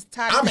this. I'm just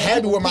tired. I'm of seeing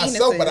happy with people's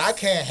myself, but penises. I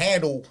can't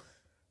handle.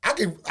 I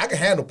can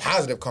handle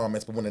positive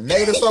comments, but when the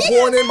negatives start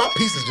pouring in, my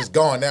piece is just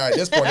gone. Now at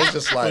this point, it's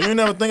just So like, you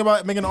never think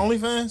about making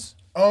OnlyFans?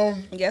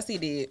 Yes, he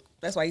did.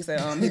 That's why he said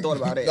he thought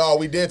about it. no,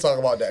 we did talk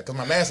about that because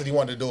my man said he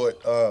wanted to do it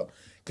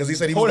because he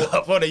said he was.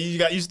 Hold up.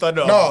 You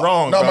started off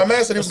wrong. No, bro. my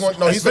man said he was going.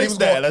 No, he Let's said he fix was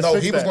that. going. Let's No,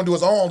 fix he was that. going to do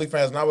his own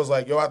OnlyFans, and I was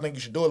like, yo, I think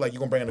you should do it. Like, you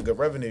gonna bring in a good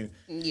revenue.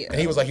 Yeah. And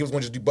he was like, he was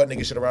going to just do butt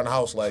nigga shit around the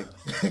house, like.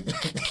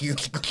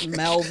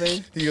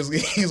 Melvin. He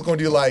was going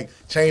to do like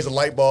change the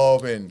light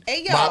bulb and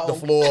Hey, yo. mop the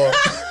floor,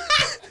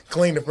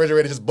 clean the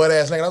refrigerator, just butt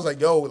ass nigga. I was like,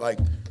 yo, like,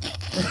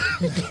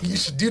 you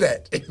should do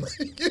that.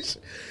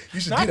 you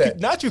should do that.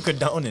 Not you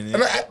condoning it.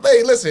 And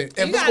hey, listen, if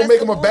You this gotta gonna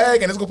make him a support.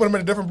 bag and it's gonna put him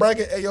in a different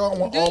bracket, hey, yo, I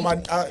want all my,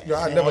 I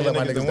never all let your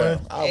my niggas niggas to down. win?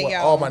 I Hey, want yo.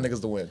 all my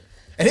niggas to win.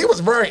 And he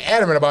was very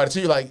adamant about it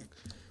too, like,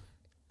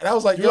 and I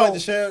was like, You yo, like to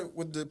share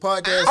with the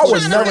podcast? I would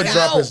trying to never figure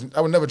drop out- his,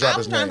 I would never drop I'm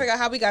his trying to name. figure out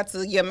how we got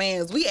to your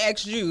man's. We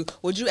asked you,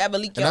 would you ever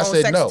leak And your I own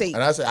said sex no. tape?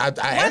 And I said I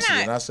asked you,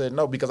 not? and I said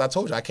no because I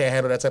told you I can't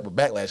handle that type of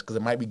backlash because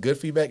it might be good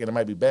feedback and it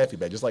might be bad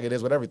feedback, just like it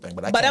is with everything.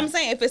 But But can't. I'm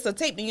saying if it's a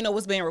tape, then you know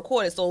what's being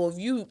recorded. So if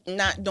you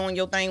not doing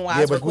your thing while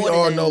Yeah, it's but we recorded,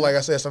 all then- know, like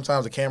I said,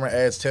 sometimes the camera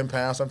adds 10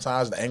 pounds.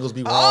 Sometimes the angles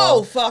be wrong.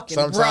 Oh, fucking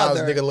sometimes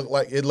brother. nigga look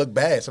like it look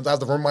bad. Sometimes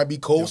the room might be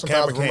cool. Your Sometimes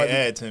camera the room can't might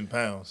add 10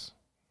 pounds.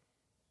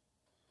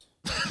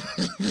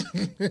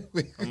 I'm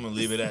gonna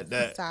leave it at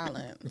that.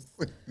 silence.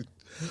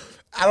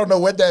 I don't know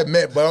what that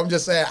meant, but I'm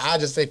just saying. I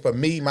just say for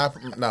me,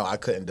 no, I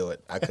couldn't do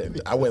it. I couldn't.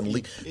 I wouldn't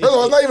leak. First of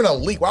all, it's not even a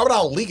leak. Why would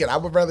I leak it? I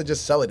would rather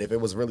just sell it if it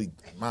was really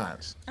mine.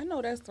 I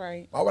know that's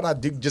right. Why would I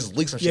just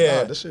leak some shit?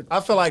 Yeah, Oh, this shit. I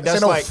feel like this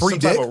that's ain't no like free some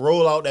dick. type of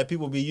rollout that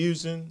people be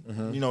using,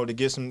 you know, to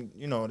get some,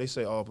 you know, they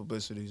say all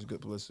publicity is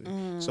good publicity.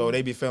 So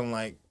they be feeling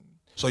like,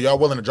 So y'all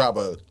willing to drop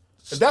a?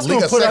 if that's leak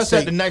gonna a put sex us at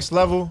tape, the next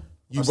level,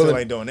 You I still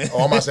willing? ain't doing it. Oh,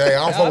 I'm about to say, I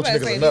don't I fuck was with you about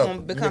to say niggas we enough. gonna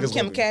You become niggas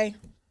Kim gonna be- K.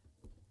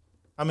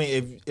 I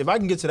mean, if I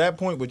can get to that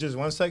point with just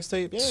one sex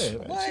tape, yeah.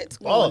 What?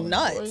 Ballin', Going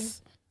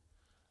nuts.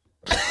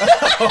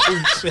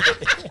 Oh, shit.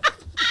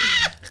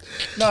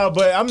 No,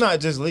 but I'm not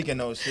just leaking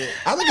no shit.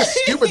 I think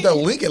it's stupid to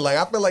leak it. Like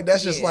I feel like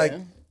that's just Yeah. like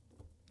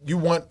you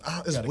want.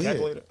 It's Got a weird.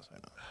 calculator?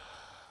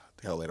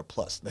 The hell later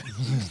plus.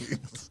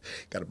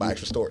 Got to buy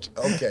extra storage.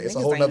 Okay, it's a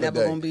Niggas whole ain't nother never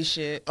day. gonna be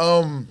shit.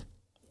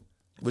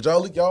 Would y'all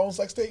leak y'all own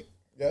sex tape?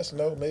 Yes,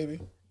 no, maybe.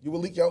 You would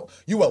leak y'all.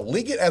 You would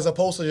leak it as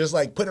opposed to just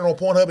like putting it on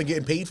Pornhub and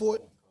getting paid for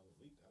it.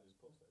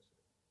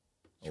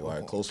 Oh, all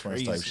right, close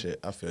friends type crazy. shit.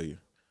 I feel you.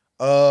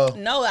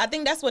 No, I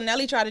think that's what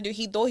Nelly tried to do.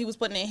 He thought he was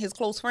putting it in his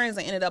close friends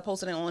and ended up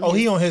posting it on. Oh,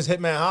 his... he on his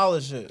Hitman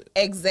Holler shit.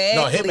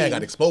 Exactly. No, Hitman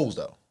got exposed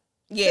though.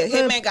 Yeah,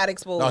 Hitman got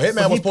exposed. No, Hitman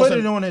But was he put posting.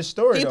 it on his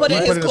story. He though, put it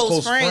in right? his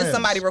close friends.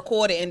 Somebody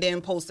recorded and then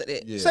posted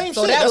it. Yeah. Same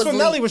So shit. that That's was what Lee.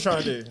 Nelly was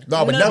trying to do.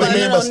 No, but Nelly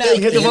made a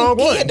mistake. Hit the wrong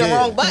He one. hit the Yeah.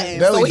 wrong button.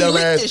 Nelly So he dumbass.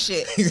 leaked this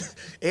shit.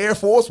 Air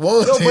Force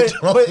One. No,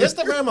 but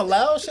Instagram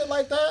allow shit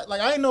like that? Like,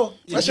 I ain't know.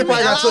 That shit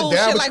probably got took Oh,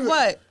 down. shit but like you-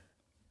 what?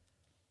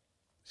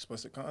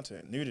 Explicit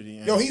content,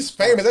 nudity. Yo, he's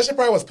famous. That shit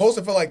probably was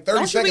posted for like 30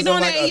 Don't you seconds. be doing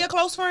I'm that like, in your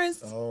close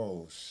friends?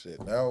 oh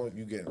shit! Now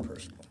you getting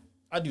personal.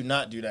 I do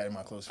not do that in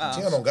my close friends.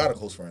 Tina don't got a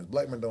close friends.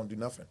 Black men don't do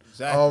nothing.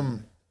 Exactly.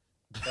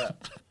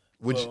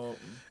 Would Well,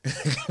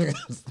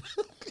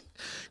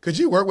 could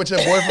you work with your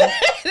boyfriend?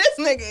 This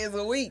nigga is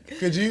a weak.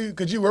 Could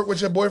you work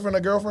with your boyfriend or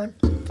girlfriend?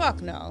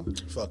 Fuck no.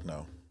 Fuck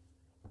no.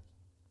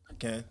 I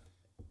can.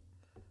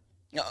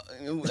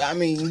 I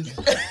mean,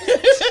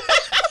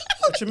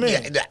 What you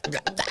mean?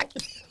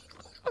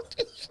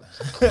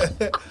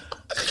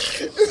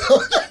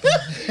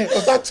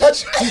 Stop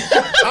touching me.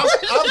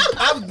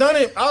 I've done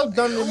it. I've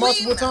done it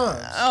multiple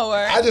times. oh, all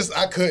right.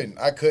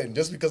 I couldn't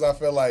just because I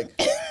feel like,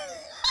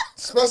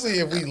 especially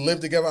if we live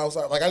together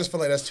outside, like I just feel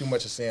like that's too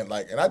much of saying.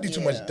 Like, and I do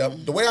too much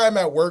dumb. The way I'm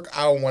at work,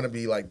 I don't want to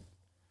be like,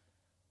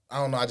 I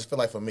don't know. I just feel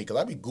like for me, because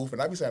I be goofing,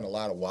 I be saying a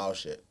lot of wild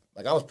shit.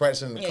 Like I was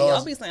practicing in the Yeah, car.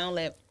 y'all be saying all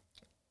that.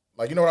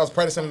 Like you know what I was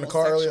practicing in the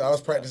car earlier? I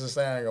was practicing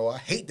saying, "Oh, I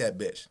hate that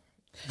bitch."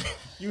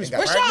 You was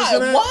Rashad, practicing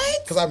that? what?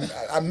 Because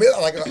I admit,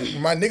 like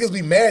my niggas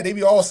be mad. They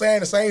be all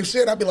saying the same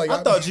shit. I be like,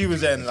 I thought you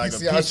was in like a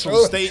See, I peaceful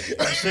should. state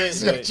and shit.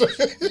 See, I but should.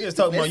 You just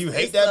talking about you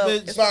hate It's that a-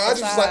 bitch. it's Nah, I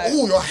just was like, Facade.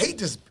 ooh, yo, I hate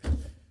this.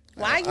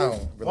 Why I you? don't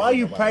really Why are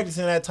you know about it.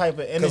 practicing that type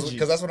of energy?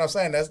 Because that's what I'm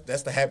saying.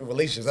 That's the happy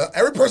relationship.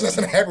 Every person that's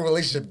in a happy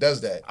relationship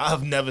does that.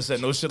 I've never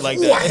said no shit like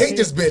Ooh, that. I hate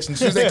this bitch. And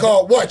she they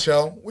call what,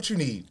 yo? What you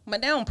need?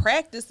 But they don't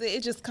practice it.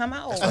 It just come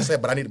out. I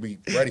said, but I need to be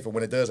ready for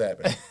when it does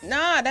happen.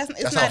 Nah, it's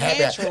That's not how happy.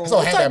 natural. That's how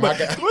happy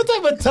I am. What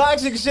type of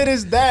toxic shit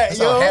is that, That's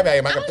yo? how happy I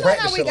am. I I can don't know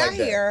practice how we shit got like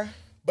that. here.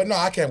 But no,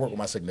 I can't work with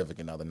my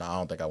significant other. No, I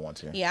don't think I want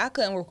to. Yeah, I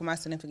couldn't work with my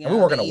significant And we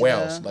work in other a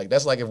warehouse. either. Like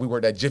that's like if we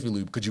worked at Jiffy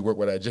Lube. Could you work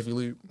with that Jiffy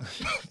Lube?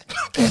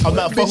 I'm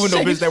not fucking with no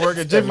bitch that work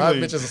at Jiffy My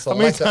Lube. bitch is a How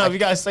many selector. times you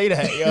gotta say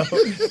that,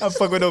 yo? I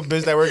fuck with no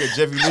bitch that work at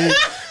Jiffy Lube.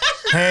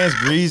 Hands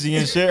greasy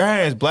and shit. Her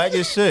hands black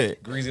as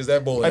shit. Greasy as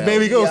that bowling Like, alley.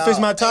 baby, go Yo, fix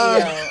my tire.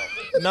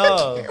 yo.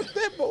 No.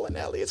 That bowling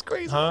alley is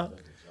crazy. Huh?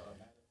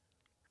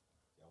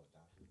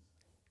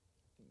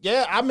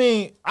 Yeah, I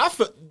mean,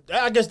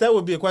 I guess that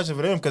would be a question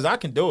for them because I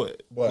can do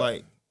it. What?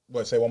 Like,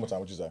 What? Say one more time.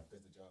 What you say?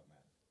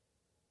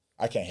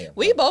 I can't hear.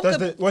 We both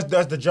could,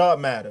 does the job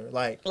matter?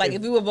 Like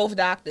if we were both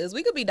doctors,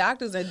 we could be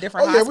doctors in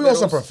different Oh yeah, we want hospitals.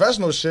 some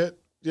professional shit.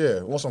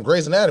 Yeah, we want some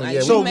Grey's Anatomy. Like,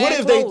 Yeah, so we what mad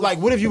if they close. like?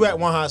 What if you at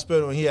one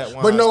hospital and he at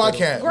one? But no, I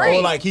hospital? can't. Great.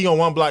 Or like he on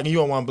one block and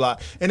you on one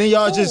block, and then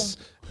y'all just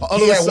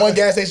he at one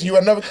gas station. You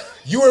at another.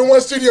 You in one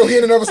studio. He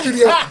in another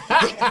studio.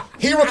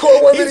 he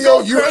record one video.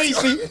 go You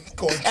crazy.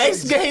 Going X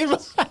crazy.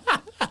 Games.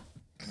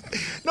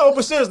 No,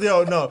 but seriously,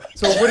 no.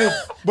 So what if?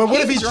 But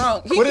what if he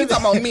drunk. He what keep if,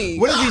 talking about me.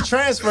 What if he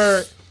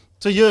transferred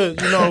to your? You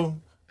know,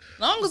 As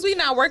long as we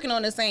not working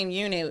on the same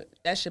unit,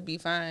 that should be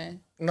fine.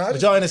 No, I but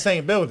just, y'all in the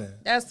same building.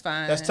 That's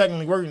fine. That's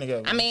technically working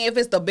together. I mean, if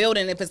it's the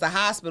building, if it's a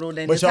hospital,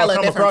 then but just y'all tell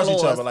come different across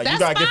floors. each other. Like That's you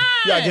gotta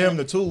fine. give him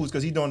the tools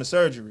because he's doing the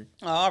surgery.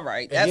 All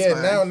right, that's yeah.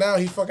 fine. Now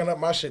he fucking up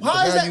my shit.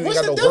 How is Now that? you ain't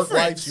What's got the no work difference?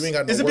 rights. You ain't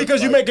got no Is it work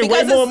because you're rights. making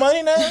way Because more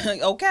it's- money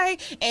now? Okay,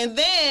 and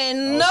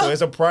then So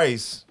it's a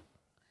price.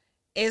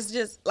 it's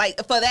just like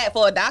for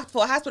a doctor,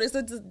 for a hospital, it's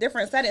a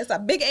different setting. It's a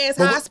big ass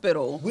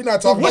hospital. We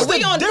not talking What's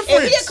about. If the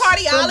if he a difference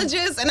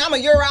cardiologist and I'm a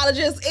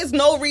urologist, it's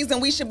no reason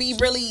we should be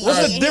really.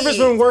 What's the difference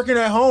from working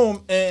at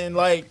home and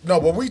like?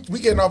 No, but we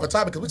getting off a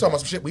topic because we talking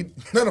about some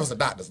shit. None of us are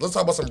doctors. Let's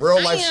talk about some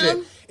real life am.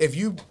 shit. If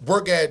you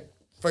work at,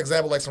 for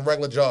example, like some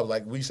regular jobs,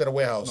 like we said a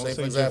warehouse. Don't Say for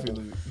say example,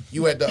 Jiffy Lube.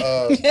 you at the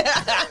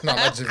no,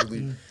 not Jiffy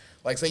Lube.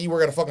 Like say you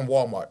work at a fucking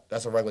Walmart.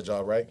 That's a regular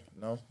job, right?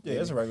 No. Yeah,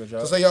 it's a regular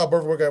job. So say y'all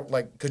both work at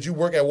like, could you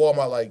work at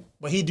Walmart? Like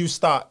But he do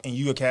stock and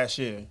you a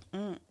cashier.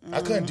 I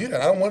couldn't do that.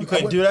 I don't want. You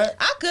couldn't do that.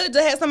 I could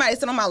to have somebody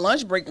sit on my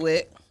lunch break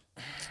with.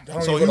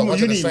 So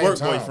you need work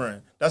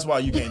boyfriend. That's why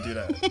you can't do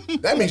that.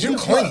 That means you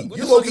clingy. What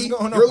You the low fuck is key.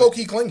 going on? You're low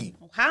key clingy.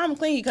 How I'm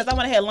clingy because I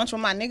want to have lunch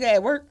with my nigga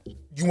at work.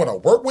 You want to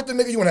work with the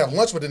nigga. You want to have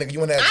lunch with the nigga. You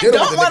want to have I dinner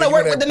don't with the nigga. want to you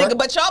work wanna with the have nigga,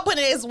 but y'all put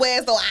it as way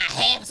as though I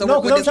have to No,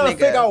 work because I'm with this trying nigga.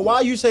 to figure out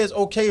why you say it's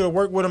okay to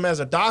work with him as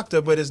a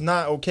doctor, but it's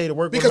not okay to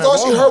work with him Because at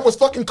all she Walmart. heard was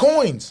fucking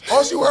coins.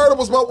 All she heard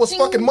was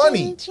fucking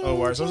money. Oh,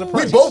 right. So it's a We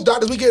price. both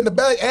doctors. We get in the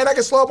bag, and I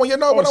can slow up on your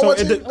number. Oh, when I so want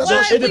it, to. de- That's so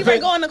all Why? she- it We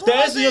depends. might go in the To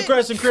answer your closet.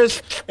 question,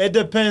 Chris, it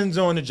depends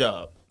on the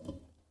job.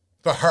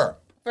 For her.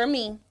 For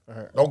me,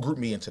 Don't group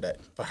me into that.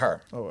 For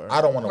her. right.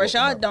 I don't want to.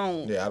 Rashad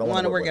don't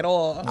wanna work at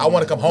all. I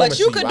want to come home But and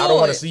you see could you. do I don't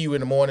want it. to see you in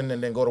the morning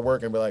and then go to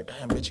work and be like,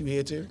 damn, bitch, you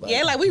here too? Like,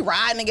 yeah, like we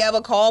riding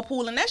together,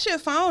 carpool, and that shit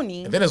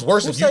phony. And then it's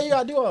worse Who if say you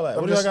gotta do all that?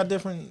 What do just- y'all got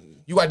different?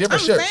 you got I'm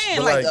different shifts. saying,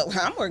 but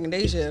like, I'm working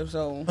day shift,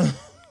 so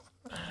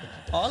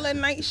all that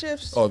night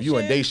shifts. oh, if you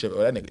in shit. day shift,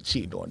 oh, that nigga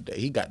cheating on day.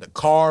 He got the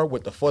car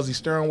with the fuzzy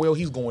steering wheel.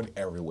 He's going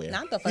everywhere.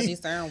 Not the fuzzy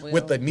steering wheel.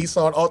 With the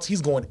Nissan Alts,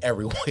 he's going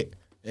everywhere.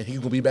 and he's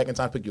gonna be back in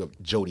time to pick you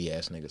up. Jody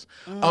ass niggas.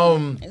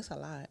 It's a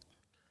lot.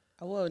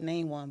 I will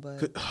name one,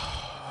 but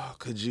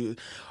Could you?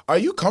 Are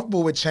you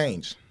comfortable with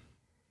change?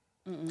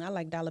 I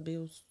like dollar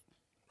bills.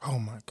 Oh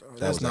my god, That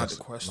that's was not actually-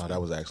 the question. No, that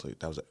was actually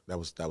that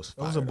was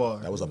fire. was a bar.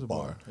 That was a It was a bar.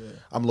 bar, yeah.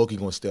 I'm low key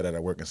gonna steal that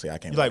at work and say I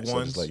can't. You like so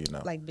ones? just let you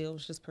know. Like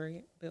bills, just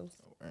period. Bills.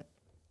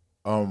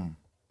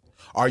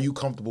 Are you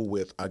comfortable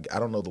with? I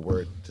don't know the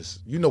word. Just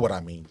you know what I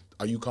mean.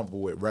 Are you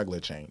comfortable with regular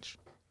change?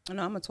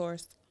 No, I'm a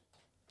tourist.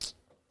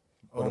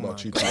 What about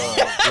my you? Tom?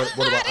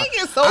 What about? I think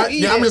it's so easy.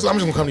 Yeah, I'm just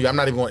gonna come to you. I'm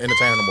not even gonna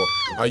entertain no more.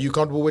 Are you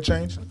comfortable with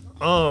change?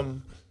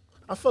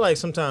 I feel like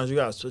sometimes you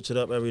gotta switch it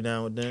up every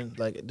now and then.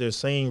 Like the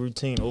same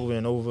routine over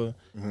and over.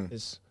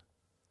 It's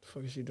the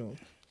fuck is she doing?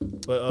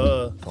 But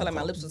I feel like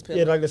my lips was yeah,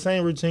 peeling. like the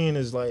same routine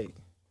is like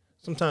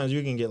sometimes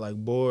you can get like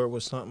bored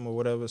with something or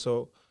whatever.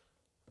 So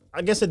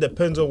I guess it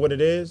depends on what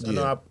it is. I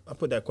know Yeah. I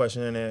put that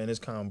question in there and it's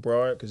kind of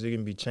broad because it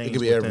can be changed be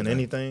within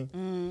everything.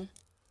 anything.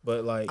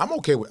 But like I'm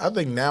okay with. I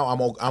think now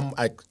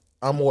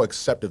I'm more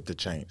acceptive to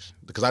change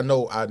because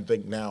I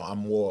think now I'm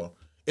more.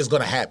 It's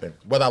gonna happen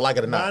whether I like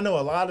it or Now, not. I know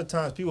a lot of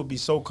times people be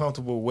so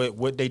comfortable with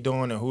what they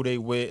doing and who they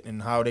with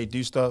and how they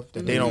do stuff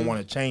that they don't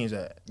want to change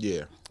that.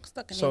 Yeah,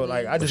 Stuck in So their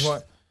like ways. I just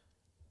want.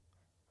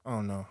 I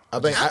don't know. I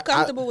think I'm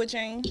comfortable with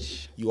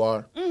change. You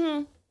are.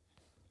 Mm-hmm.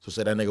 So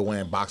say that nigga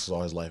wearing boxes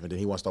all his life, and then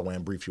he wants to start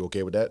wearing briefs. You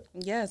okay with that?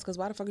 Yes, because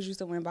why the fuck is you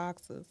still wearing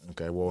boxes?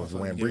 Okay. Well, if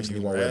you're wearing Motherfucker briefs and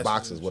you giving want to you wear rashes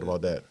boxes, and what shit.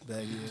 about that?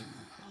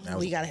 That,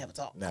 We gotta have a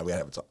talk. Now we gotta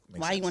have a talk.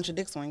 Makes Why sense. you want your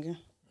dick swinging?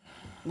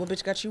 What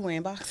bitch got you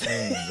wearing boxes?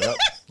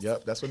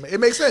 Yep. That's what it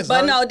makes sense. But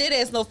huh? no, did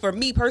ask no. For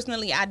me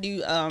personally, I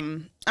do.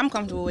 I'm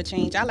comfortable with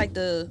change. I like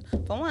for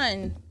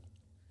one,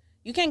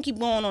 you can't keep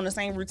going on the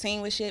same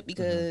routine with shit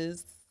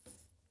because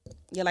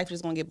your life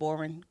is gonna get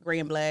boring. Gray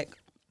and black,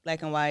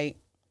 black and white.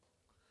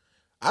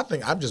 I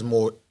think I'm just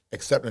more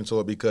accepting to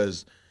it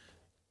because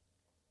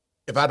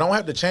if I don't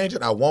have to change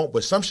it, I won't.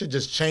 But some shit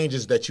just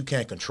changes that you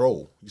can't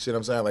control. You see what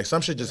I'm saying? Like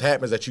some shit just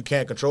happens that you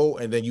can't control,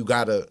 and then you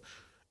gotta.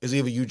 It's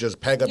either you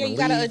just pack up Yeah, and you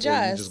leave, gotta or you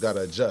adjust. just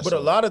gotta adjust. But a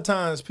lot of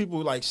times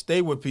people like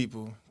stay with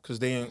people because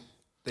they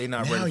not now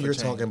ready for you're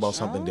change. talking about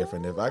something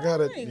different. If I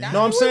gotta, Now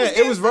No, I'm we saying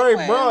it was getting very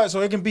somewhere. broad,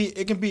 so it can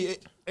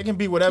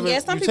be whatever. Yeah,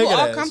 some you people take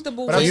it are as.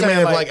 comfortable But with I'm You saying,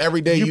 mean if, like,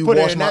 every day you put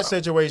it wash in my- that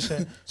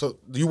situation. so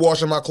you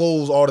washing my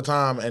clothes all the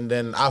time, and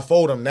then I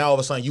fold them. Now all of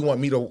a sudden you want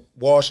me to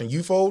wash and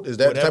you fold? Is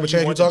that the type Whatever of change you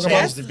you're want the talking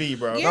change about? to be,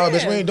 bro. Yeah. No,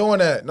 bitch, we ain't doing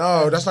that.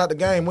 No, that's not the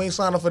game. We ain't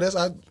signing up for this.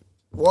 I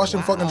wash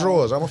them fucking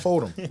drawers. I'm gonna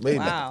fold them. Maybe.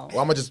 Wow.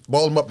 Or I'm gonna just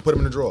ball them up and put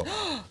them in the drawer.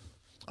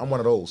 I'm one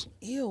of those.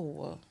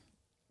 Ew.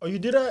 Oh, you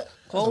did that?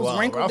 Clothes That's wild,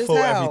 wrinkled bro. I as fold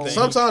hell. everything.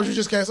 Sometimes you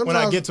just can't. when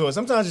Sometimes I get to it,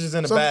 sometimes it's just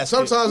in the basket.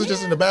 Sometimes it's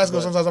just in the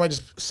basket. Sometimes I might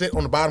just sit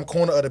on the bottom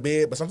corner of the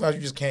bed. But sometimes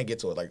you just can't get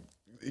to it. Like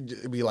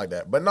it be like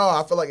that. But no,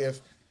 I feel like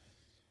if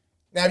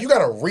you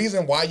got a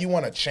reason why you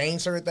want to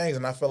change certain things,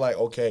 and I feel like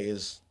okay,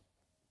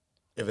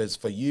 if it's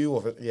for you,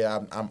 or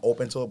I'm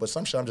open to it. But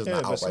some shit I'm just Yeah,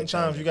 not but outright sometimes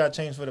changing. you gotta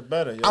change for the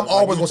better. yo. I'm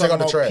always you gonna take out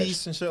the talking about trash.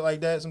 Peace and shit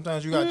like that.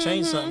 Sometimes you gotta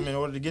change something in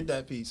order to get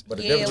that peace. But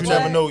the Yeah, difference you what?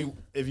 never know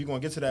if you're gonna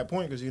get to that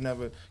point because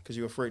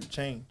you're afraid to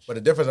change. But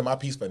the difference in my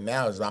piece for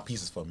now is my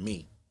piece is for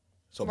me.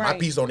 So my Right.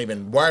 piece don't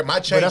even worry. My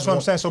change. But that's what I'm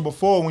won't- saying. So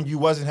before, when you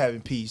wasn't having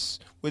peace,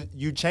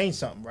 you changed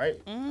something,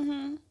 right?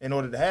 Mm-hmm. In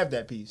order to have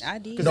that peace. I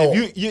did. Because No.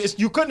 if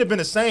you couldn't have been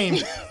the same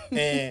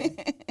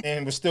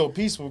and was still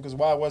peaceful, because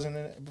why wasn't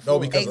it before? No,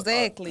 because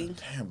Exactly.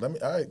 damn. Let me.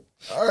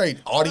 All right,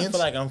 I audience. feel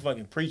like I'm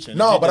fucking preaching.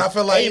 No, You but I just-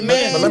 feel like,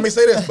 Amen. but let me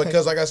say this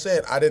because, like I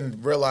said, I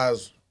didn't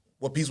realize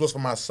what peace was for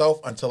myself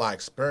until I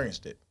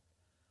experienced it.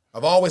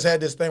 I've always had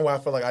this thing where I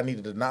feel like I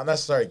needed to not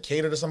necessarily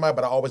cater to somebody,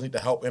 but I always need to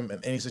help him in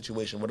any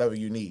situation, whatever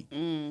you need.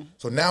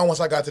 So now, once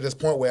I got to this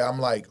point where I'm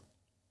like,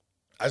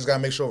 I just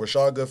gotta make sure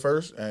Rashad good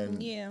first,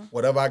 and Yeah.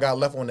 whatever I got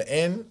left on the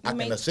end, I can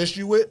made- assist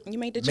you with. You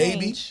made the maybe.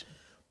 change.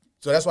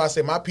 So that's why I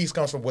say my peace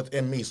comes from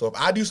within me. So if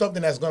I do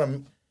something that's gonna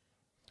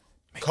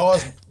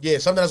cause,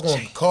 something that's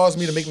gonna cause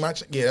me to make my,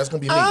 that's gonna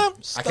be me. I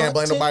can't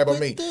blame nobody but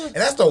me. And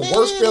that's the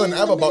worst feeling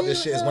ever about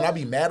this shit is when I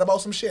be mad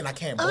about some shit and I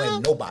can't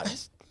blame nobody.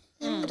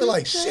 I be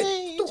like, shit,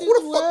 who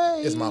the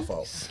fuck? It's my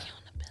fault.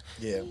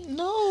 Yeah.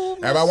 No.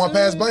 Everybody want to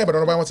pass blame, but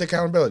don't nobody want to take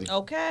accountability.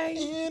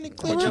 Okay.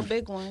 What's your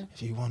big one?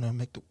 If you want to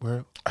make the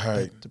world All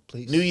right. better,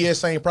 please. New Year's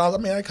same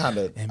problem. I mean,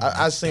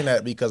 I seen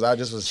that because I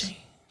just was.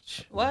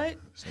 What?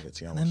 This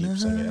nigga Tiana keep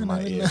singing in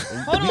my ear.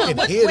 Hold We on. can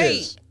What, hear wait.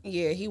 this.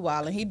 Yeah, he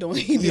wilding. He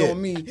doing Yeah.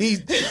 me. He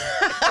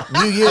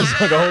New Year's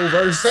the whole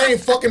verse. Same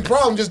fucking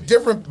problem, just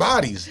different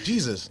bodies.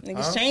 Jesus.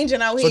 Niggas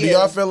changing out So here. do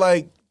y'all feel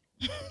like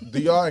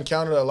y'all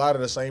encounter a lot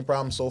of the same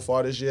problems so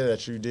far this year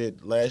that you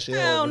did last year?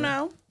 Hell or-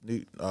 no.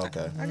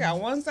 Okay. I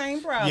got one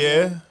same problem.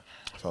 Yeah.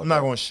 Felt I'm not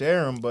that. going to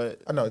share them, but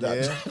I know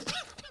that. Yeah.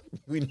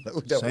 We know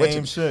that.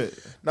 Same shit.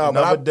 No,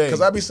 but Another day. because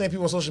I be seeing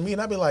people on social media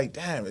and I be like,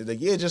 damn, the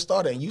year just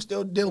started and you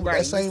still dealing with Right.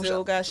 that same you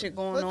still shit. got shit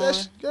going What on.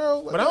 that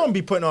girl? But I don't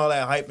be putting all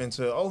that hype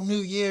into, new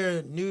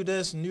year, new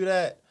this, new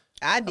that.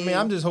 I I did. mean,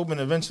 I'm just hoping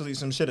eventually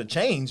some shit will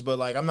change, but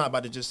like, I'm not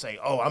about to just say,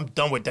 I'm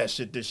done with that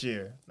shit this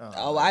year. No.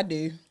 Oh, I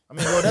do. I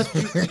mean, well,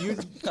 that's you.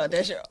 Cause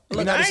that shit.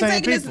 Look, not I the ain't same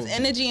taking people. this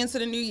energy into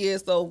the new year.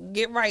 So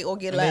get right or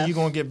get And left. then you're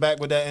gonna get back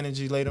with that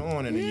energy later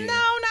on in the year. No,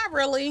 not Not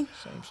really.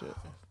 Same shit.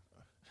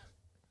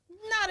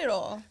 Not at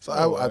all.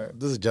 So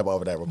this is jump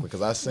over that real quick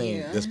because I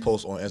seen this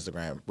post on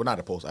Instagram. Well, not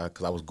a post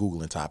because I was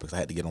Googling topics. I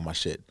had to get on my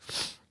shit.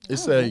 It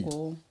said,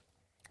 Google.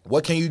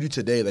 "What can you do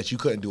today that you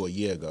couldn't do a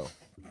year ago?"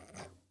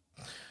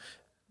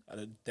 Not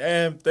a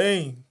damn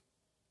thing.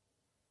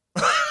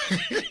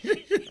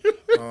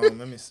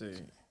 Let me see.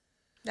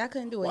 I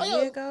couldn't do a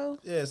year ago.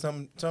 Yeah,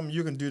 something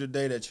you can do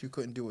today that you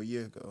couldn't do a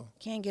year ago.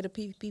 Can't get a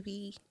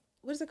PPP.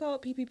 What is it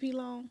called? PPP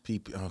loan?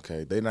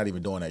 Okay, they're not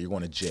even doing that. You're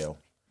going to jail.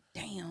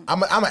 Damn.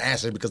 I'm gonna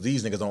answer it because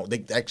these niggas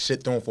don't. That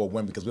shit thrown for a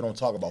win because we don't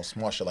talk about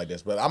smart shit like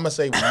this. But I'm gonna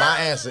say my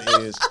answer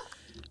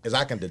is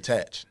I can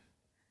detach.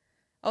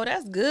 Oh,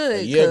 that's good.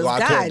 A year ago, I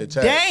couldn't God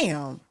detach.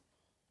 damn.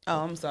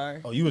 Oh, I'm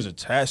sorry. Oh, you was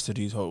attached to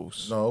these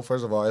hoes. No,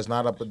 first of all, it's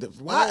not up.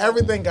 Why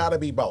everything gotta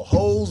be about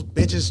hoes,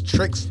 bitches,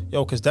 tricks?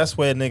 Yo, because that's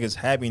where niggas'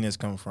 happiness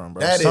come from,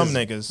 bro. That some is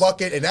niggas.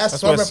 fucking, and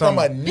that's where coming from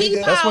a nigga.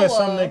 People- That's where some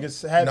Power.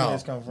 niggas'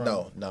 happiness come from.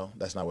 No,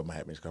 that's not where my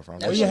happiness come from.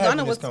 Where That's your Gunna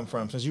happiness was- come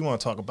from? Since you want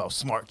to talk about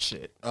smart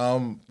shit.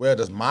 Where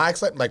does my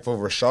excitement, like for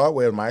Rashad,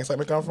 where does my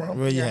excitement come from?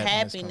 Where Your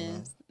happiness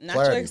happiness, not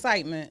Clarity. your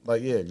excitement.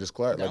 Like yeah, just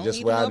clarity, like Don't just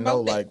even where I know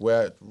know, about like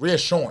where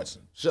reassurance,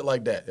 shit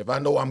like that. If I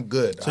know I'm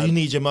good, So you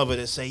need your mother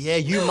to say, "Yeah,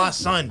 you my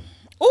son."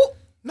 Ooh,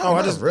 no,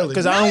 I just really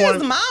because Not I don't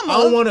his want mama.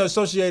 I don't want to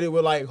associate it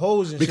with like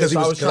hoes and because shit.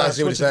 he So was I because I was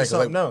see trying what to he's switch saying. it to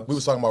something Like, else. we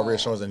was talking about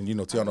reassurance, and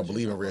Tion don't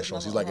believe in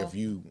reassurance. He's like, if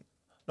you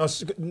No,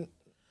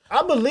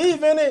 I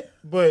believe in it,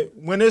 but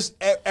when it's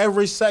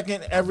every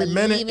second, every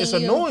minute, believe it's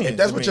in you. annoying. if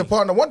that's to what me. your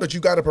partner wants, but you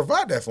got to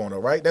provide that for them,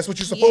 right? That's what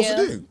you're supposed Yeah.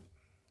 to do.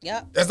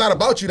 yep. That's not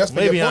about you. That's for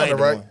Maybe your I ain't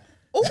partner, the right? one.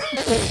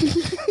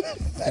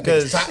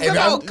 Because And It's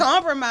about I'm-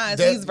 compromise.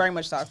 that- He's very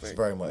much toxic.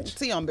 very much.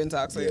 Tion been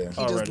toxic. Yeah. He just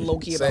Already. low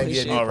key Same about his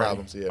here, shit. yeah. already,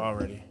 problems, yeah.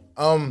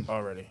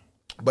 already.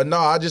 But no,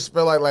 I just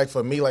feel like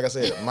for me, like I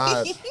said,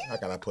 how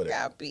can I put it?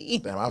 Happy.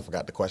 Damn, I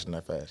forgot the question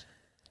that fast.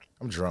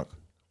 I'm drunk.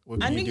 What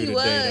can I you knew do you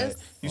today was.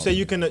 that you say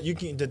you can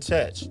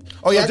detach?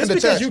 Oh, yeah, I just can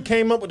because detach. you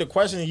came up with the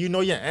question and you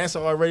know your answer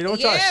already, don't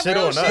try to Yeah, shit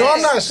real on shit. us. No,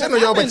 I'm not shitting on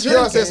y'all, I've been but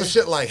y'all said drinking. some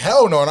shit like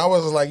hell no, and I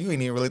was just like, you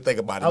ain't even really think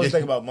about it. I was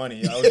thinking about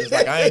money. I was just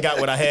like, I ain't got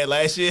what I had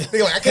last year.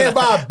 Nigga, like, I can't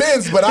buy a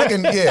Benz, but I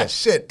can. Yeah,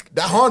 shit.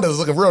 That Honda is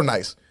looking real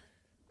nice.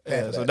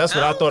 Yeah, so that's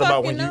what I I don't thought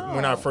about fucking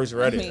when I know. first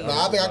read it. I mean- No,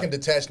 I think I can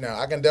detach now.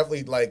 I can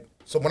definitely like.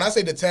 So when I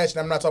say detach,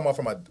 I'm not talking about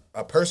from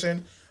a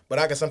person, but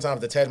I can sometimes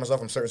detach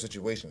myself from certain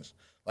situations.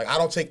 Like I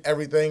don't take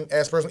everything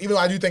as personal, even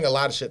though I do think a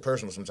lot of shit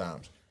personal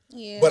sometimes.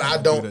 Yeah. But I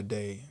Do don't.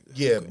 today.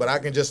 Yeah, but I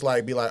can just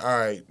like be like, all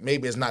right,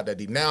 maybe it's not that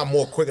deep. Now I'm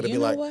more quicker to you be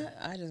know like, what?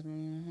 I just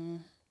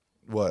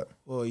what?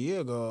 Well, a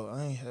year ago,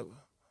 I ain't have.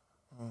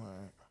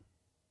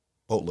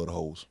 Boatload of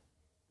hoes.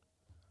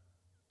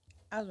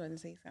 I was about to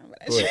say something.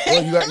 But Go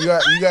ahead. Well,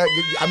 you got.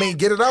 I mean,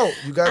 get it out.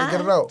 You got to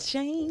get it out.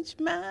 Changed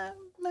my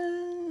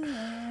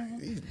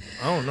mind.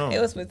 I don't know. It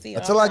was for Tion.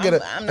 Until I get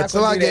it. I'm not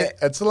Until gonna I do get.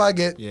 that. Until I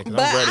get. Yeah, 'cause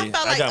But I I'm ready.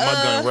 felt I like, got my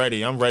gun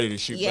ready. I'm ready to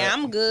shoot. Yeah, back.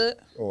 I'm good.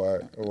 Oh, all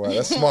right. Oh, all right.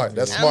 That's smart.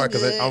 That's smart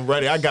because good. I'm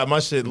ready. I got my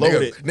shit nigga,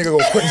 loaded. nigga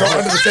gonna quit talking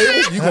under the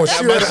table. You gonna Got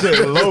shoot my it?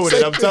 shit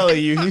loaded. I'm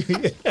telling you.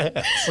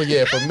 So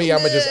yeah, for me,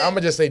 I'ma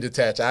just say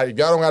detach. Y'all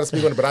don't gotta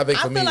speak on it, but I think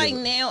I for feel me, like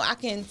now I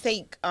can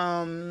take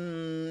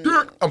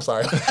I'm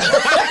sorry.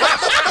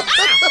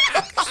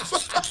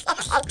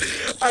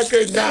 I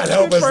could not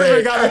help but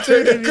say. Perfect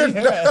opportunity.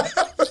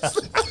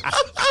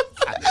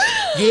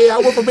 Yeah, I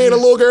went from being a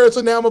little girl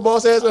to now I'm a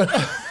boss ass.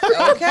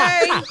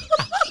 okay.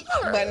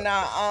 But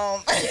no,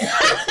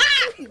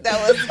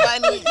 that was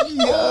funny.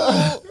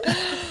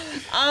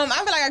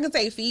 I feel like I can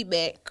take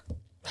feedback.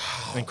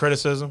 And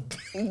criticism.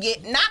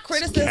 Not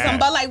criticism, Cap.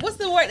 but like, what's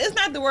the word? It's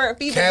not the word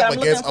feedback Cap that I'm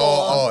looking against for.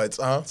 all odds.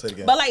 Say it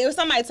again. But like, if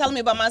somebody telling me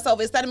about myself,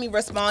 instead of me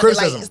responding,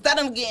 Criticism. like instead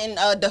of getting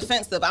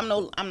defensive, I'm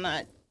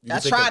not. You I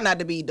can try take not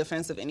to be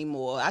defensive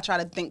anymore. I try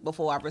to think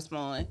before I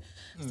respond.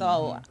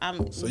 So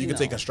I'm. So you can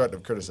take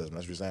constructive criticism.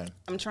 That's what you're saying.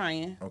 I'm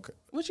trying. Okay.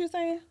 What you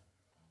saying?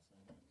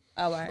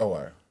 All right. Oh,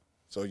 all right.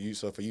 So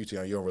for you,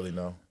 Tion, you don't really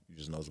know. You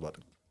just knows about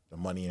the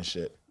money and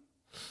shit.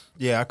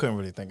 Yeah, I couldn't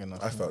really think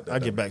enough. I felt that. I'll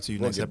get back to you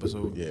We'll next get-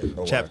 episode. yeah,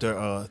 no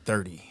Chapter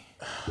 30.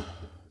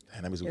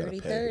 Damn, that means we gotta 30,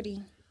 pay.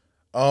 30.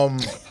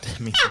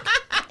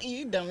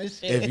 You dumb as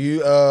shit. If you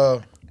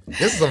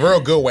this is a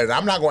real good one.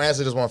 I'm not gonna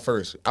answer this one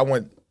first. I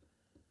want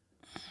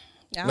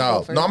Y'all no.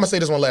 go first. I'm gonna say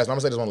this one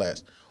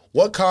last.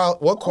 What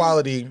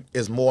quality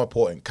is more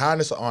important,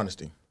 kindness or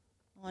honesty?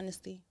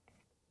 Honesty.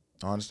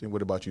 Honesty.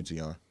 What about you,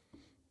 Tion?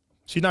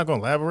 She's not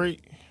gonna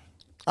elaborate.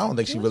 I don't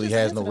think she You really just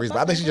has answer no the reason. I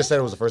think fucking she just said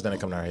it was the first thing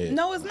that come to her head.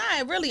 No, it's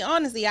not. Really,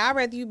 honestly, I'd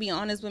rather you be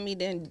honest with me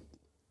than.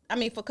 I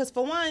mean, because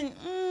for one,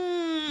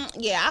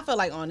 yeah, I feel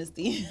like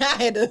honesty.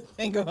 I had to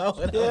think about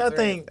what Yeah, I was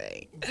think gonna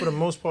say. for the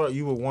most part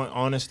you would want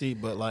honesty,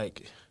 but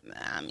like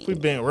I if we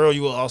mean, being real,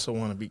 you will also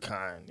want to be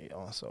kind.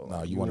 Also,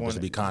 No, you want a person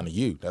to be kind to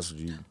you. That's what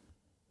you.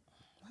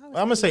 I'm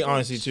gonna say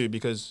honesty too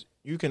because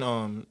you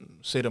can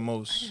say the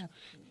most.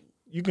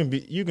 You can be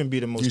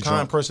the most You kind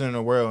drunk. person in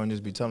the world and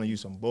just be telling you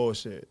some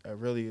bullshit. That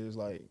really is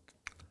like.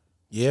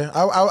 Yeah,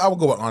 I would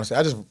go with honesty.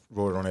 I just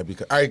wrote it on there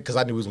because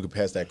I knew we was gonna get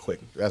past that quick.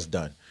 That's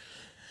done.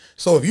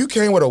 So if you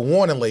came with a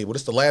warning label,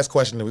 this is the last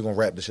question that we're gonna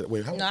wrap this shit.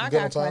 Wait, how No, I you got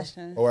on a time?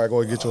 question. All right,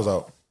 go ahead, get yours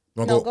out.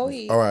 No, go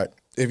ahead. All right.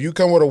 If you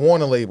come with a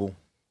warning label,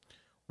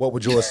 what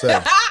would yours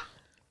say?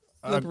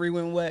 Slippery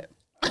when what?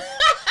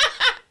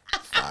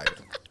 Fire.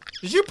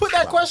 Did you put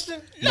that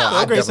question? No,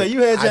 I Okay, so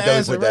you had I your definitely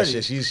answer put that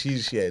ready.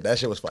 shit. Yeah, that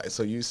shit was fire.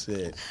 So you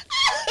said.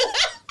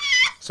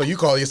 So you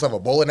call yourself a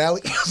bowling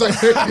alley?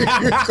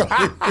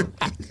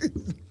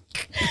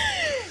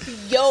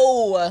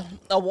 Yo,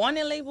 a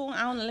warning label?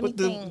 I don't know. Let me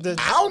think.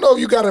 I don't know if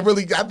you gotta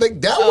really. I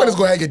think that one is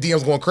gonna have your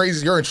DMs going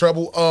crazy. You're in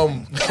trouble.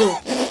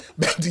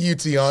 Back to you,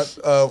 Tion.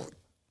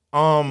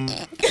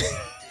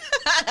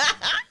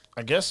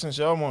 I guess since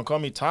y'all want to call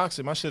me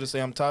toxic, my shit to say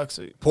I'm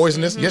toxic.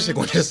 Poisonous. Yes, you're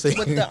gonna just say.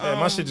 With the,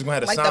 My shit just gonna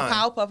have a like sign. the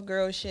Powerpuff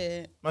Girl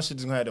shit. My shit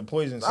just gonna have the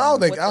poison sign. I don't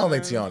think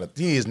with Tion.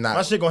 He is not.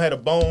 My shit gonna have the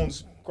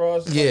bones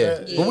crossed. like Yeah.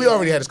 that. But we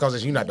already had this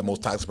conversation. You're not the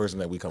most toxic person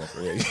that we come up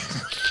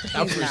with.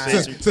 I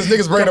appreciate you. Since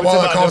niggas bring up Coming all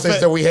to the my conversations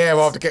defense. that we have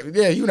off the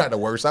yeah, you're not the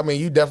worst. I mean,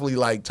 you definitely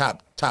like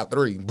top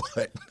 3,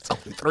 but it's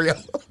only 3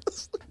 of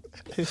us.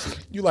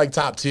 You like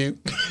top 2.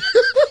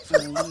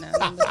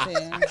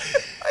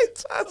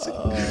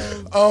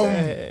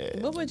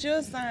 What would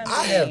your sign be?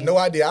 I have no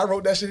idea. I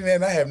wrote that shit in there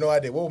and I have no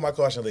idea. What would my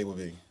caution label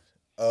be?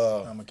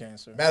 I'm a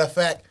Cancer. Matter of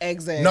fact,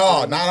 Exactly.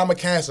 no, not I'm a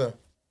Cancer.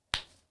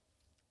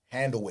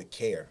 Handle with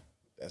care.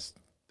 That's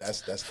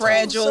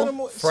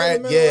Fragile.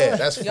 Yeah,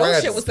 that's Your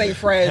fragile. shit would say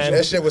fragile.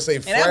 That shit would say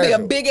And fragile. that'd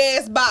be a big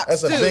ass box.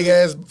 That's a too. big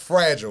ass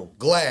fragile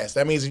glass.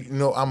 That means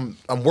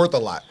I'm worth a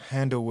lot.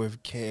 Handle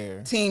with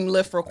care. Team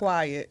lift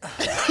required.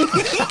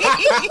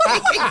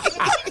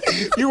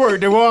 You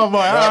worked at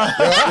Walmart, huh?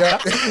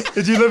 Yeah.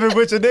 Did you live in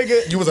with your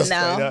nigga? You was a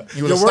No.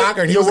 you was a Your work-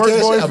 stalker and he your was a work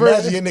cashier. boyfriend?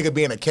 Imagine your nigga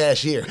being a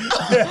cashier.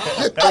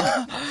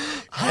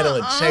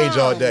 Handling change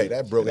all day.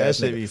 That broke That ass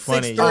should nigga. be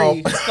funny.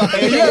 6'3". Fucking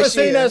Hey, you ever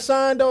cashier. seen that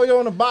sign though? You're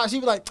on the box. You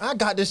be like, I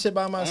got this shit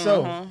by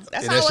myself.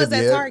 That's Yeah, how I that was should be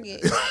at it.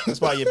 Target. That's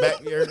why your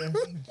back be hurting.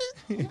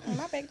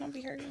 My back don't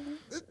be hurting.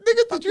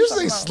 Nigga, did you say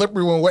talking about?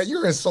 slippery when wet?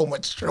 You're in so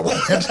much trouble.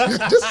 This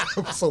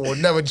episode will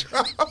never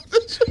drop.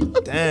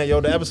 Damn,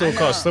 yo, the episode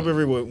called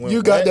Slippery when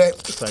You got wet.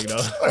 that. It's like, no.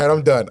 All right,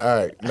 I'm done. All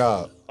right,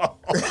 nah.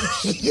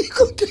 You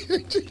gonna get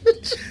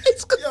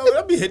it's good. Yo,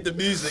 let me hit the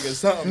music or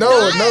something. No,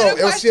 I had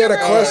a she had a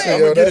question question, real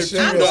yo. quick. That shit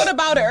I was- thought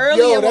about it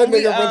earlier. Yo, that when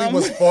we, nigga really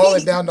was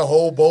falling down the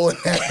whole bowling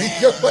alley.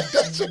 Yo, like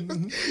that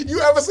shit, you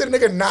ever seen a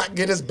nigga not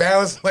get his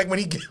balance like when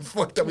he get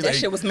fucked up? He's That like,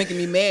 shit was making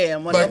me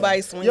mad when Like,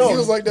 nobody swings. Yo, he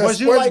was like that was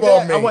you like SpongeBob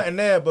that? I man. wasn't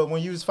there, but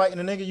when you was fighting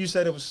the nigga, you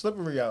said it was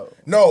slippery out.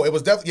 No, it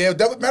was definitely,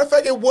 matter of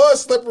fact, it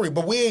was slippery,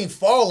 but we ain't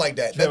fall like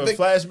that. You have a That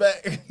thing-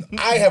 flashback?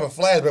 I have a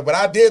flashback, but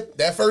I did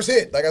that first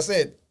hit. Like I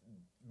said,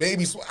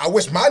 baby, I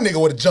wish my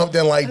nigga would have jumped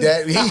in like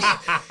that.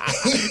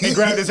 He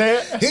grabbed his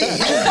hand? He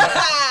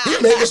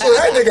making sure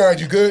that nigga heard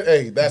you good.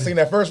 Hey, I seen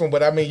that first one,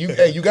 but I mean, you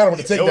got him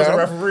with the takedown. It was a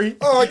referee?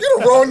 Oh, you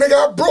the wrong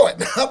nigga I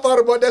brought. I thought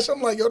about that shit.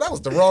 I'm like, yo, that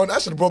was the wrong. I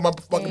should have brought my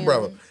fucking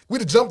brother.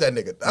 We'd have jumped that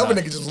nigga. The other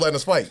nigga just was letting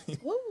us fight.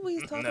 What were we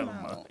talking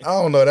about?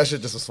 I don't know. That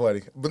shit just was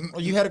funny. But Oh,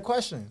 you had a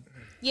question.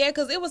 Yeah,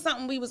 because it was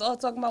something we was all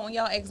talking about when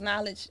y'all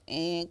acknowledged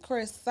and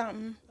Chris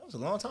something. That was a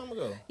long time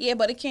ago. Yeah,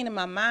 but it came to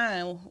my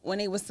mind when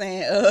they was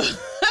saying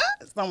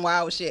some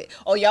wild shit.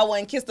 Oh, y'all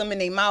wouldn't kiss them in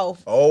their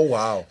mouth. oh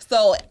wow.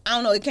 So I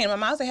don't know. It came to my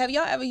mind. I said, have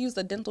y'all ever used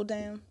a dental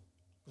dam?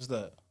 What's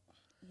that?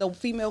 The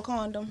female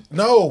condom.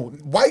 No,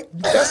 white.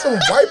 That's some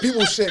white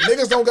people shit.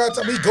 Niggas don't got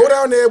time. We go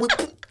down there,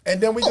 and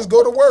then we just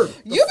go to work.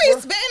 You be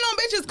spitting on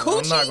bitches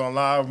coochie. I'm not gonna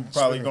lie. I'm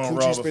probably Spitting gonna coochie,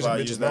 rob spitting if I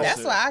bitches' use that mouth. That's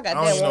shit. why I got I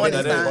don't that even know warning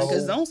what that sign. is.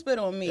 Because don't spit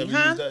on me, Ever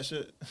huh? used that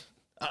shit?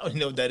 I don't even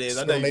know what that is.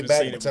 I Spit never on they even back,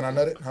 seen it. pretend I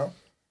before. nut it, huh?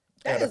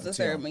 That Yeah, is that's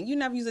disturbing. You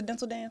never use a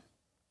dental dam?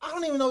 I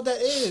don't even know what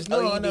that is. No,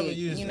 Oh, you I never did.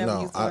 used You it. never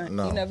No, used I- one.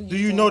 no. You never Do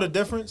used you one. know the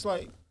difference?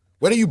 Like,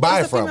 Where do you buy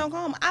it It's a female from?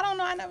 condom. I don't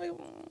know. I never.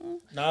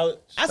 knowledge?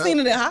 I seen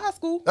it in high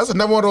school. That's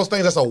another one of those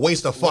things that's a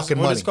waste of fucking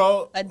What money. it's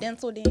called? A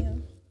dental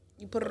dam.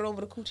 You put it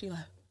over the coochie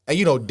line. And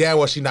you know damn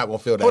well she not gonna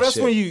feel that Oh, that's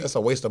shit. when you- That's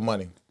a waste of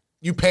money.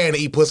 You paying to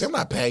eat pussy. I'm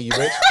not paying you,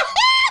 bitch.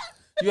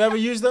 You ever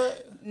use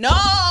that? No,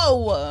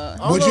 I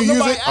don't Would know you if use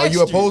nobody it? Are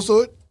you asked opposed to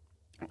it?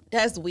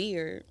 that's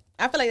weird.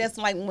 I feel like that's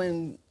like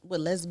what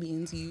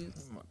lesbians use.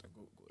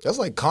 That's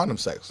like condom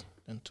sex.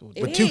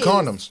 It With two is.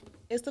 condoms.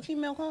 It's the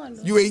female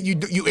condom.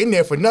 You in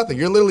there for nothing.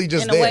 You're literally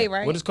just in a there. way,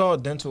 right? What is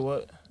called dental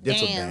what?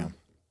 Dental Damn. dam.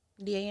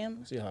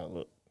 DAM, See how it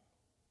look.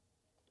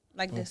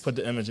 like this. Put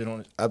the image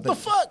on it. I think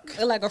Fuck.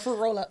 It's like a fruit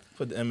roll up.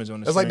 Put the image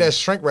on the it's like screen. that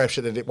shrink wrap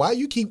shit. Why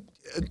you keep?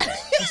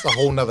 It's a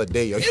whole nother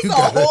day, yo. It's You a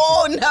got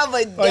whole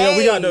nother day. Oh yeah,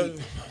 we got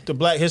the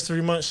Black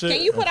History Month shit.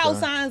 Can you put out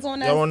signs on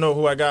that? Y'all wanna know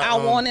who I got?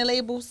 Our warning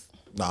labels.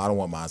 No, I don't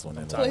want mine on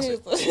that.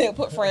 Put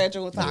put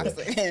fragile and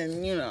toxic,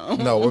 and you know.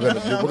 No, we're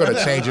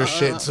gonna change your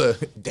shit to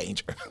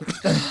danger.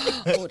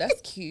 Oh, that's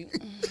cute.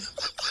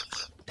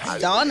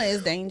 Donna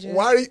is dangerous.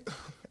 Why? Do you,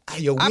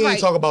 yo, we I ain't might-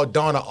 talk about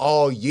Donna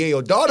all year.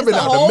 Yo, Donna been It's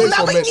a out the whole mix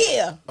for a nother minute.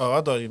 year. Oh,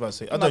 I thought you were about to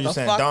say. I thought you were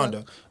saying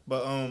Motherfucker. Donda.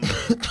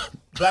 But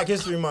Black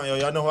History Month, yo,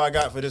 y'all know who I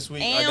got for this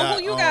week. I And got,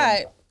 who you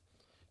got?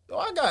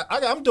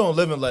 I'm doing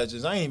living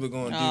legends. I ain't even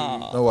going to do.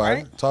 No, all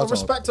right. Talk to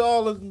Respect to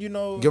all of Give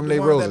them the they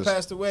ones roses. that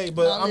passed away,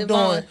 but Don't I'm live doing.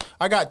 on.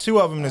 I got 2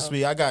 of them this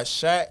week. I got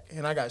Shaq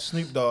and I got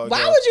Snoop Dogg.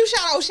 Why yo. would you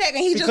shout out Shaq and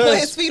he just put Because-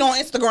 his feet on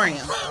Instagram?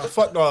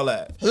 Fuck all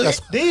that.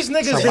 These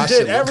niggas how my that shit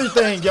did look.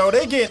 everything, yo.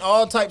 They getting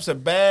all types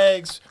of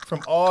bags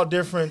from all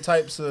different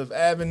types of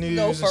avenues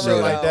No, and for shit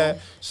real. like that.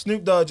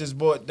 Snoop Dogg just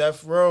bought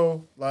Death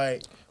Row,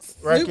 like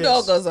Snoop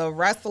Dogg records. is a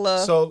wrestler.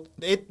 So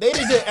they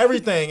just did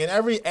everything and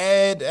every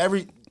ad,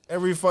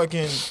 every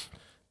fucking.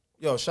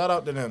 Yo, shout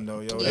out to them though,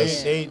 yo.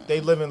 Yeah.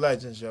 They living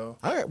legends, yo.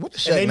 All right, what the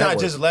And Shaq they not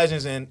Network? just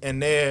legends in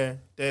their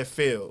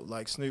field,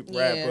 like Snoop Yeah.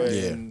 rapper.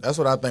 Yeah, and that's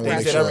what I think. they When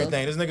they did show.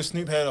 everything. This nigga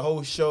Snoop had a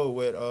whole show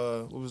with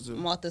what was the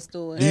Martha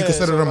Stewart. Do you Yeah,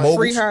 consider so them like- moguls?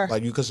 Free her.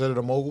 Like you consider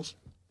them moguls?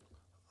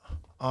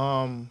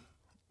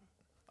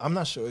 I'm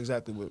not sure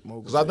exactly what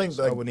mogul. Because I think is.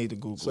 like, I would need to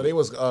Google. So they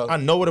was I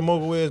know what a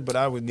mogul is, but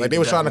I would need like they the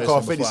was trying to call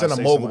definition 50 Cent a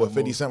before I say mogul, but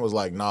somebody 50 Cent was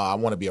like, nah, I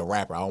want to be a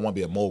rapper. I don't want to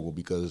be a mogul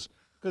because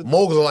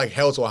moguls are like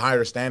held to a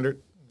higher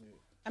standard.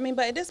 I mean,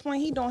 but at this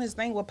point, he doing his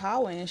thing with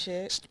power and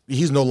shit.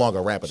 He's no longer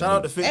a rapper. Shout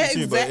out to 50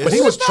 too, but, Exactly. But he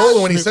it's- was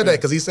trolling when he Snoop said that is-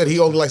 because he said he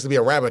only likes to be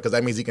a rapper because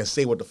that means he can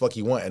say what the fuck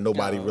he want and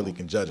nobody No. really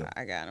can judge him.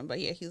 I got him, but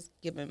yeah, he's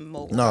giving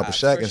mogul. No, but vibes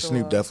Shaq for and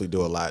Snoop sure. definitely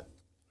do a lot.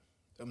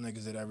 Them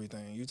niggas did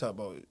everything. You talk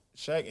about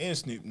Shaq and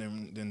Snoop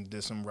then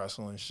did some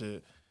wrestling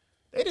shit.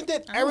 They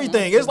did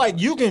everything. It's like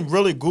you can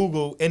really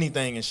Google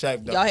anything and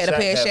Shaq. Y'all had a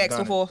pair of have Shaqs done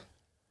it. before?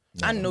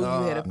 I know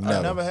you had a Never.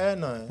 I never had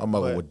none. My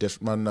mother But-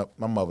 would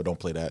my mother don't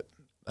play that.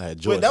 I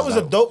had But that was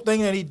a Jordans. dope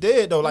thing that he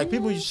did though. Like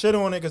people shit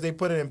on it because they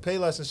put it in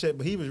Payless and shit,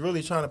 but he was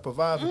really trying to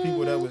provide for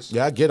people that was.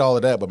 Yeah, I get all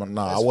of that, but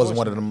nah, I That's wasn't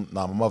one of them.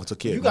 Nah, my mother took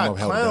care. You My got mother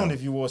held it clowned down.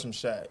 if you wore some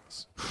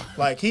Shaqs.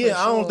 Like I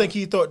don't sure. think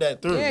he thought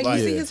that through. Yeah, like,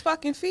 you see his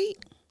fucking feet?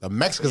 The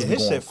Mexicans be his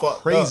going shit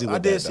fucked crazy up. with I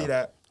did that, see though.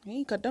 that.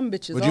 He cut them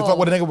bitches Would you off. fuck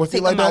with a nigga with feet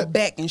Take like them that? out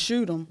back and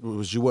shoot them.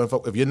 Was you wouldn't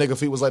fuck if your nigga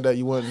feet was like that?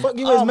 You wouldn't. Fuck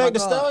you, Oh was my Meg the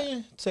God.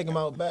 Stallion. Take him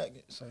out back.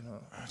 Say no.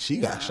 She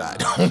got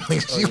shot. I don't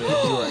think she.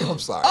 I'm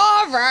sorry.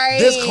 All right.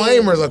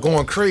 Disclaimers are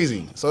going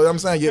crazy. So I'm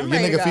saying your I'm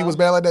ready nigga to feet go. was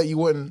bad like that. You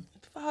wouldn't.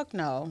 Fuck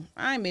no.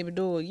 I ain't able to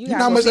do it. You know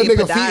gotta how go much see that a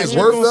nigga feet is podiatrist.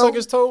 worth, gonna though? suck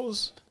his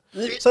toes.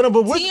 So,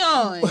 but what,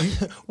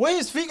 Tion. what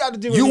his feet got to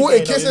do with You anything,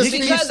 wouldn't though? kiss his He feet?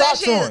 can keep Because that socks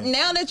shit, on.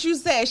 now that you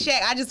said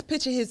Shaq, I just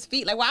picture his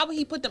feet. Like, why would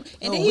he put them?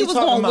 And No, then we he was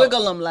talking gonna about-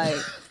 wiggle them like.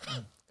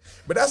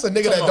 But that's a nigga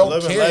Talking that about don't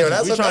living care. legends.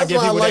 That's, We a, trying that's to give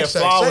why I people like their Shaq.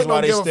 flowers Shaq while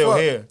don't they give a still fuck.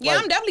 here. Yeah,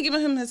 I'm definitely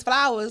giving him his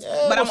flowers,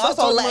 but I'm stop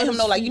also talking letting about him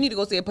know his like you need to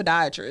go see a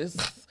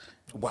podiatrist.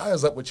 Why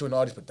is up with you and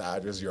all these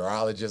podiatrists,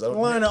 urologists?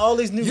 Learning all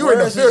these new You in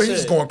the words and field, you shit.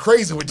 just going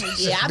crazy with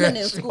this Yeah, shit. I've been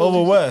in school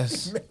Over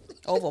West.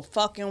 over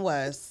fucking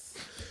West.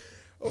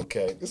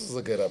 Okay, this was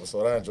a good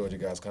episode. I enjoyed you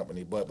guys'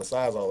 company. But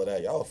besides all of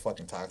that, y'all are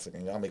fucking toxic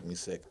and y'all make me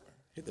sick.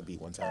 Hit the beat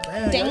one time.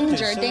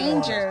 Danger,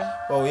 danger.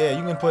 Oh yeah,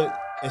 you can put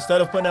instead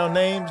of putting down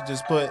names,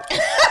 just put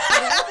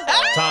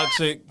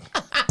toxic.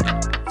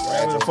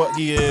 Whatever the fuck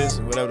he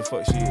is, whatever the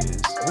fuck she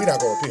is. We not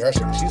gonna repeat her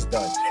shit. She's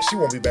done. She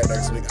won't be back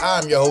next week.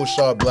 I'm your host,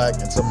 Shaw Black,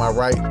 and to my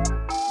right,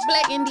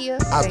 Black India.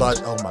 I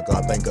thought, oh my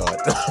God, thank God.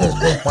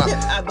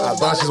 I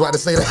thought she was about to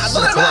say that. She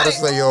was about to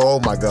say, yo, oh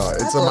my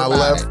God. And to my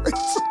left,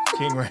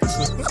 King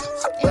Ransom.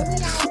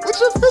 what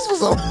your fist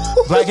was on?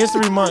 Black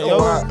History Month, yo.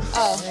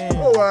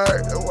 Oh,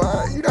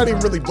 why? You're not even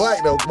really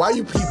black though. Why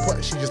you keep?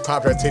 She just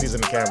popped her titties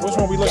in the camera. Which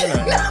one we looking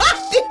at?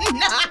 Did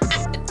not.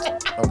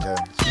 Okay,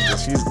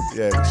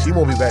 she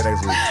won't be back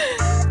next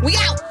week. We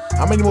out.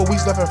 How many more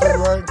weeks left in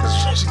February?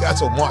 'Cause she got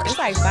till March. It's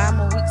like 5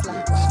 more weeks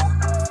left.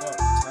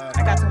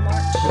 I got till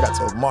March. She got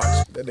till March.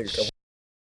 That nigga come.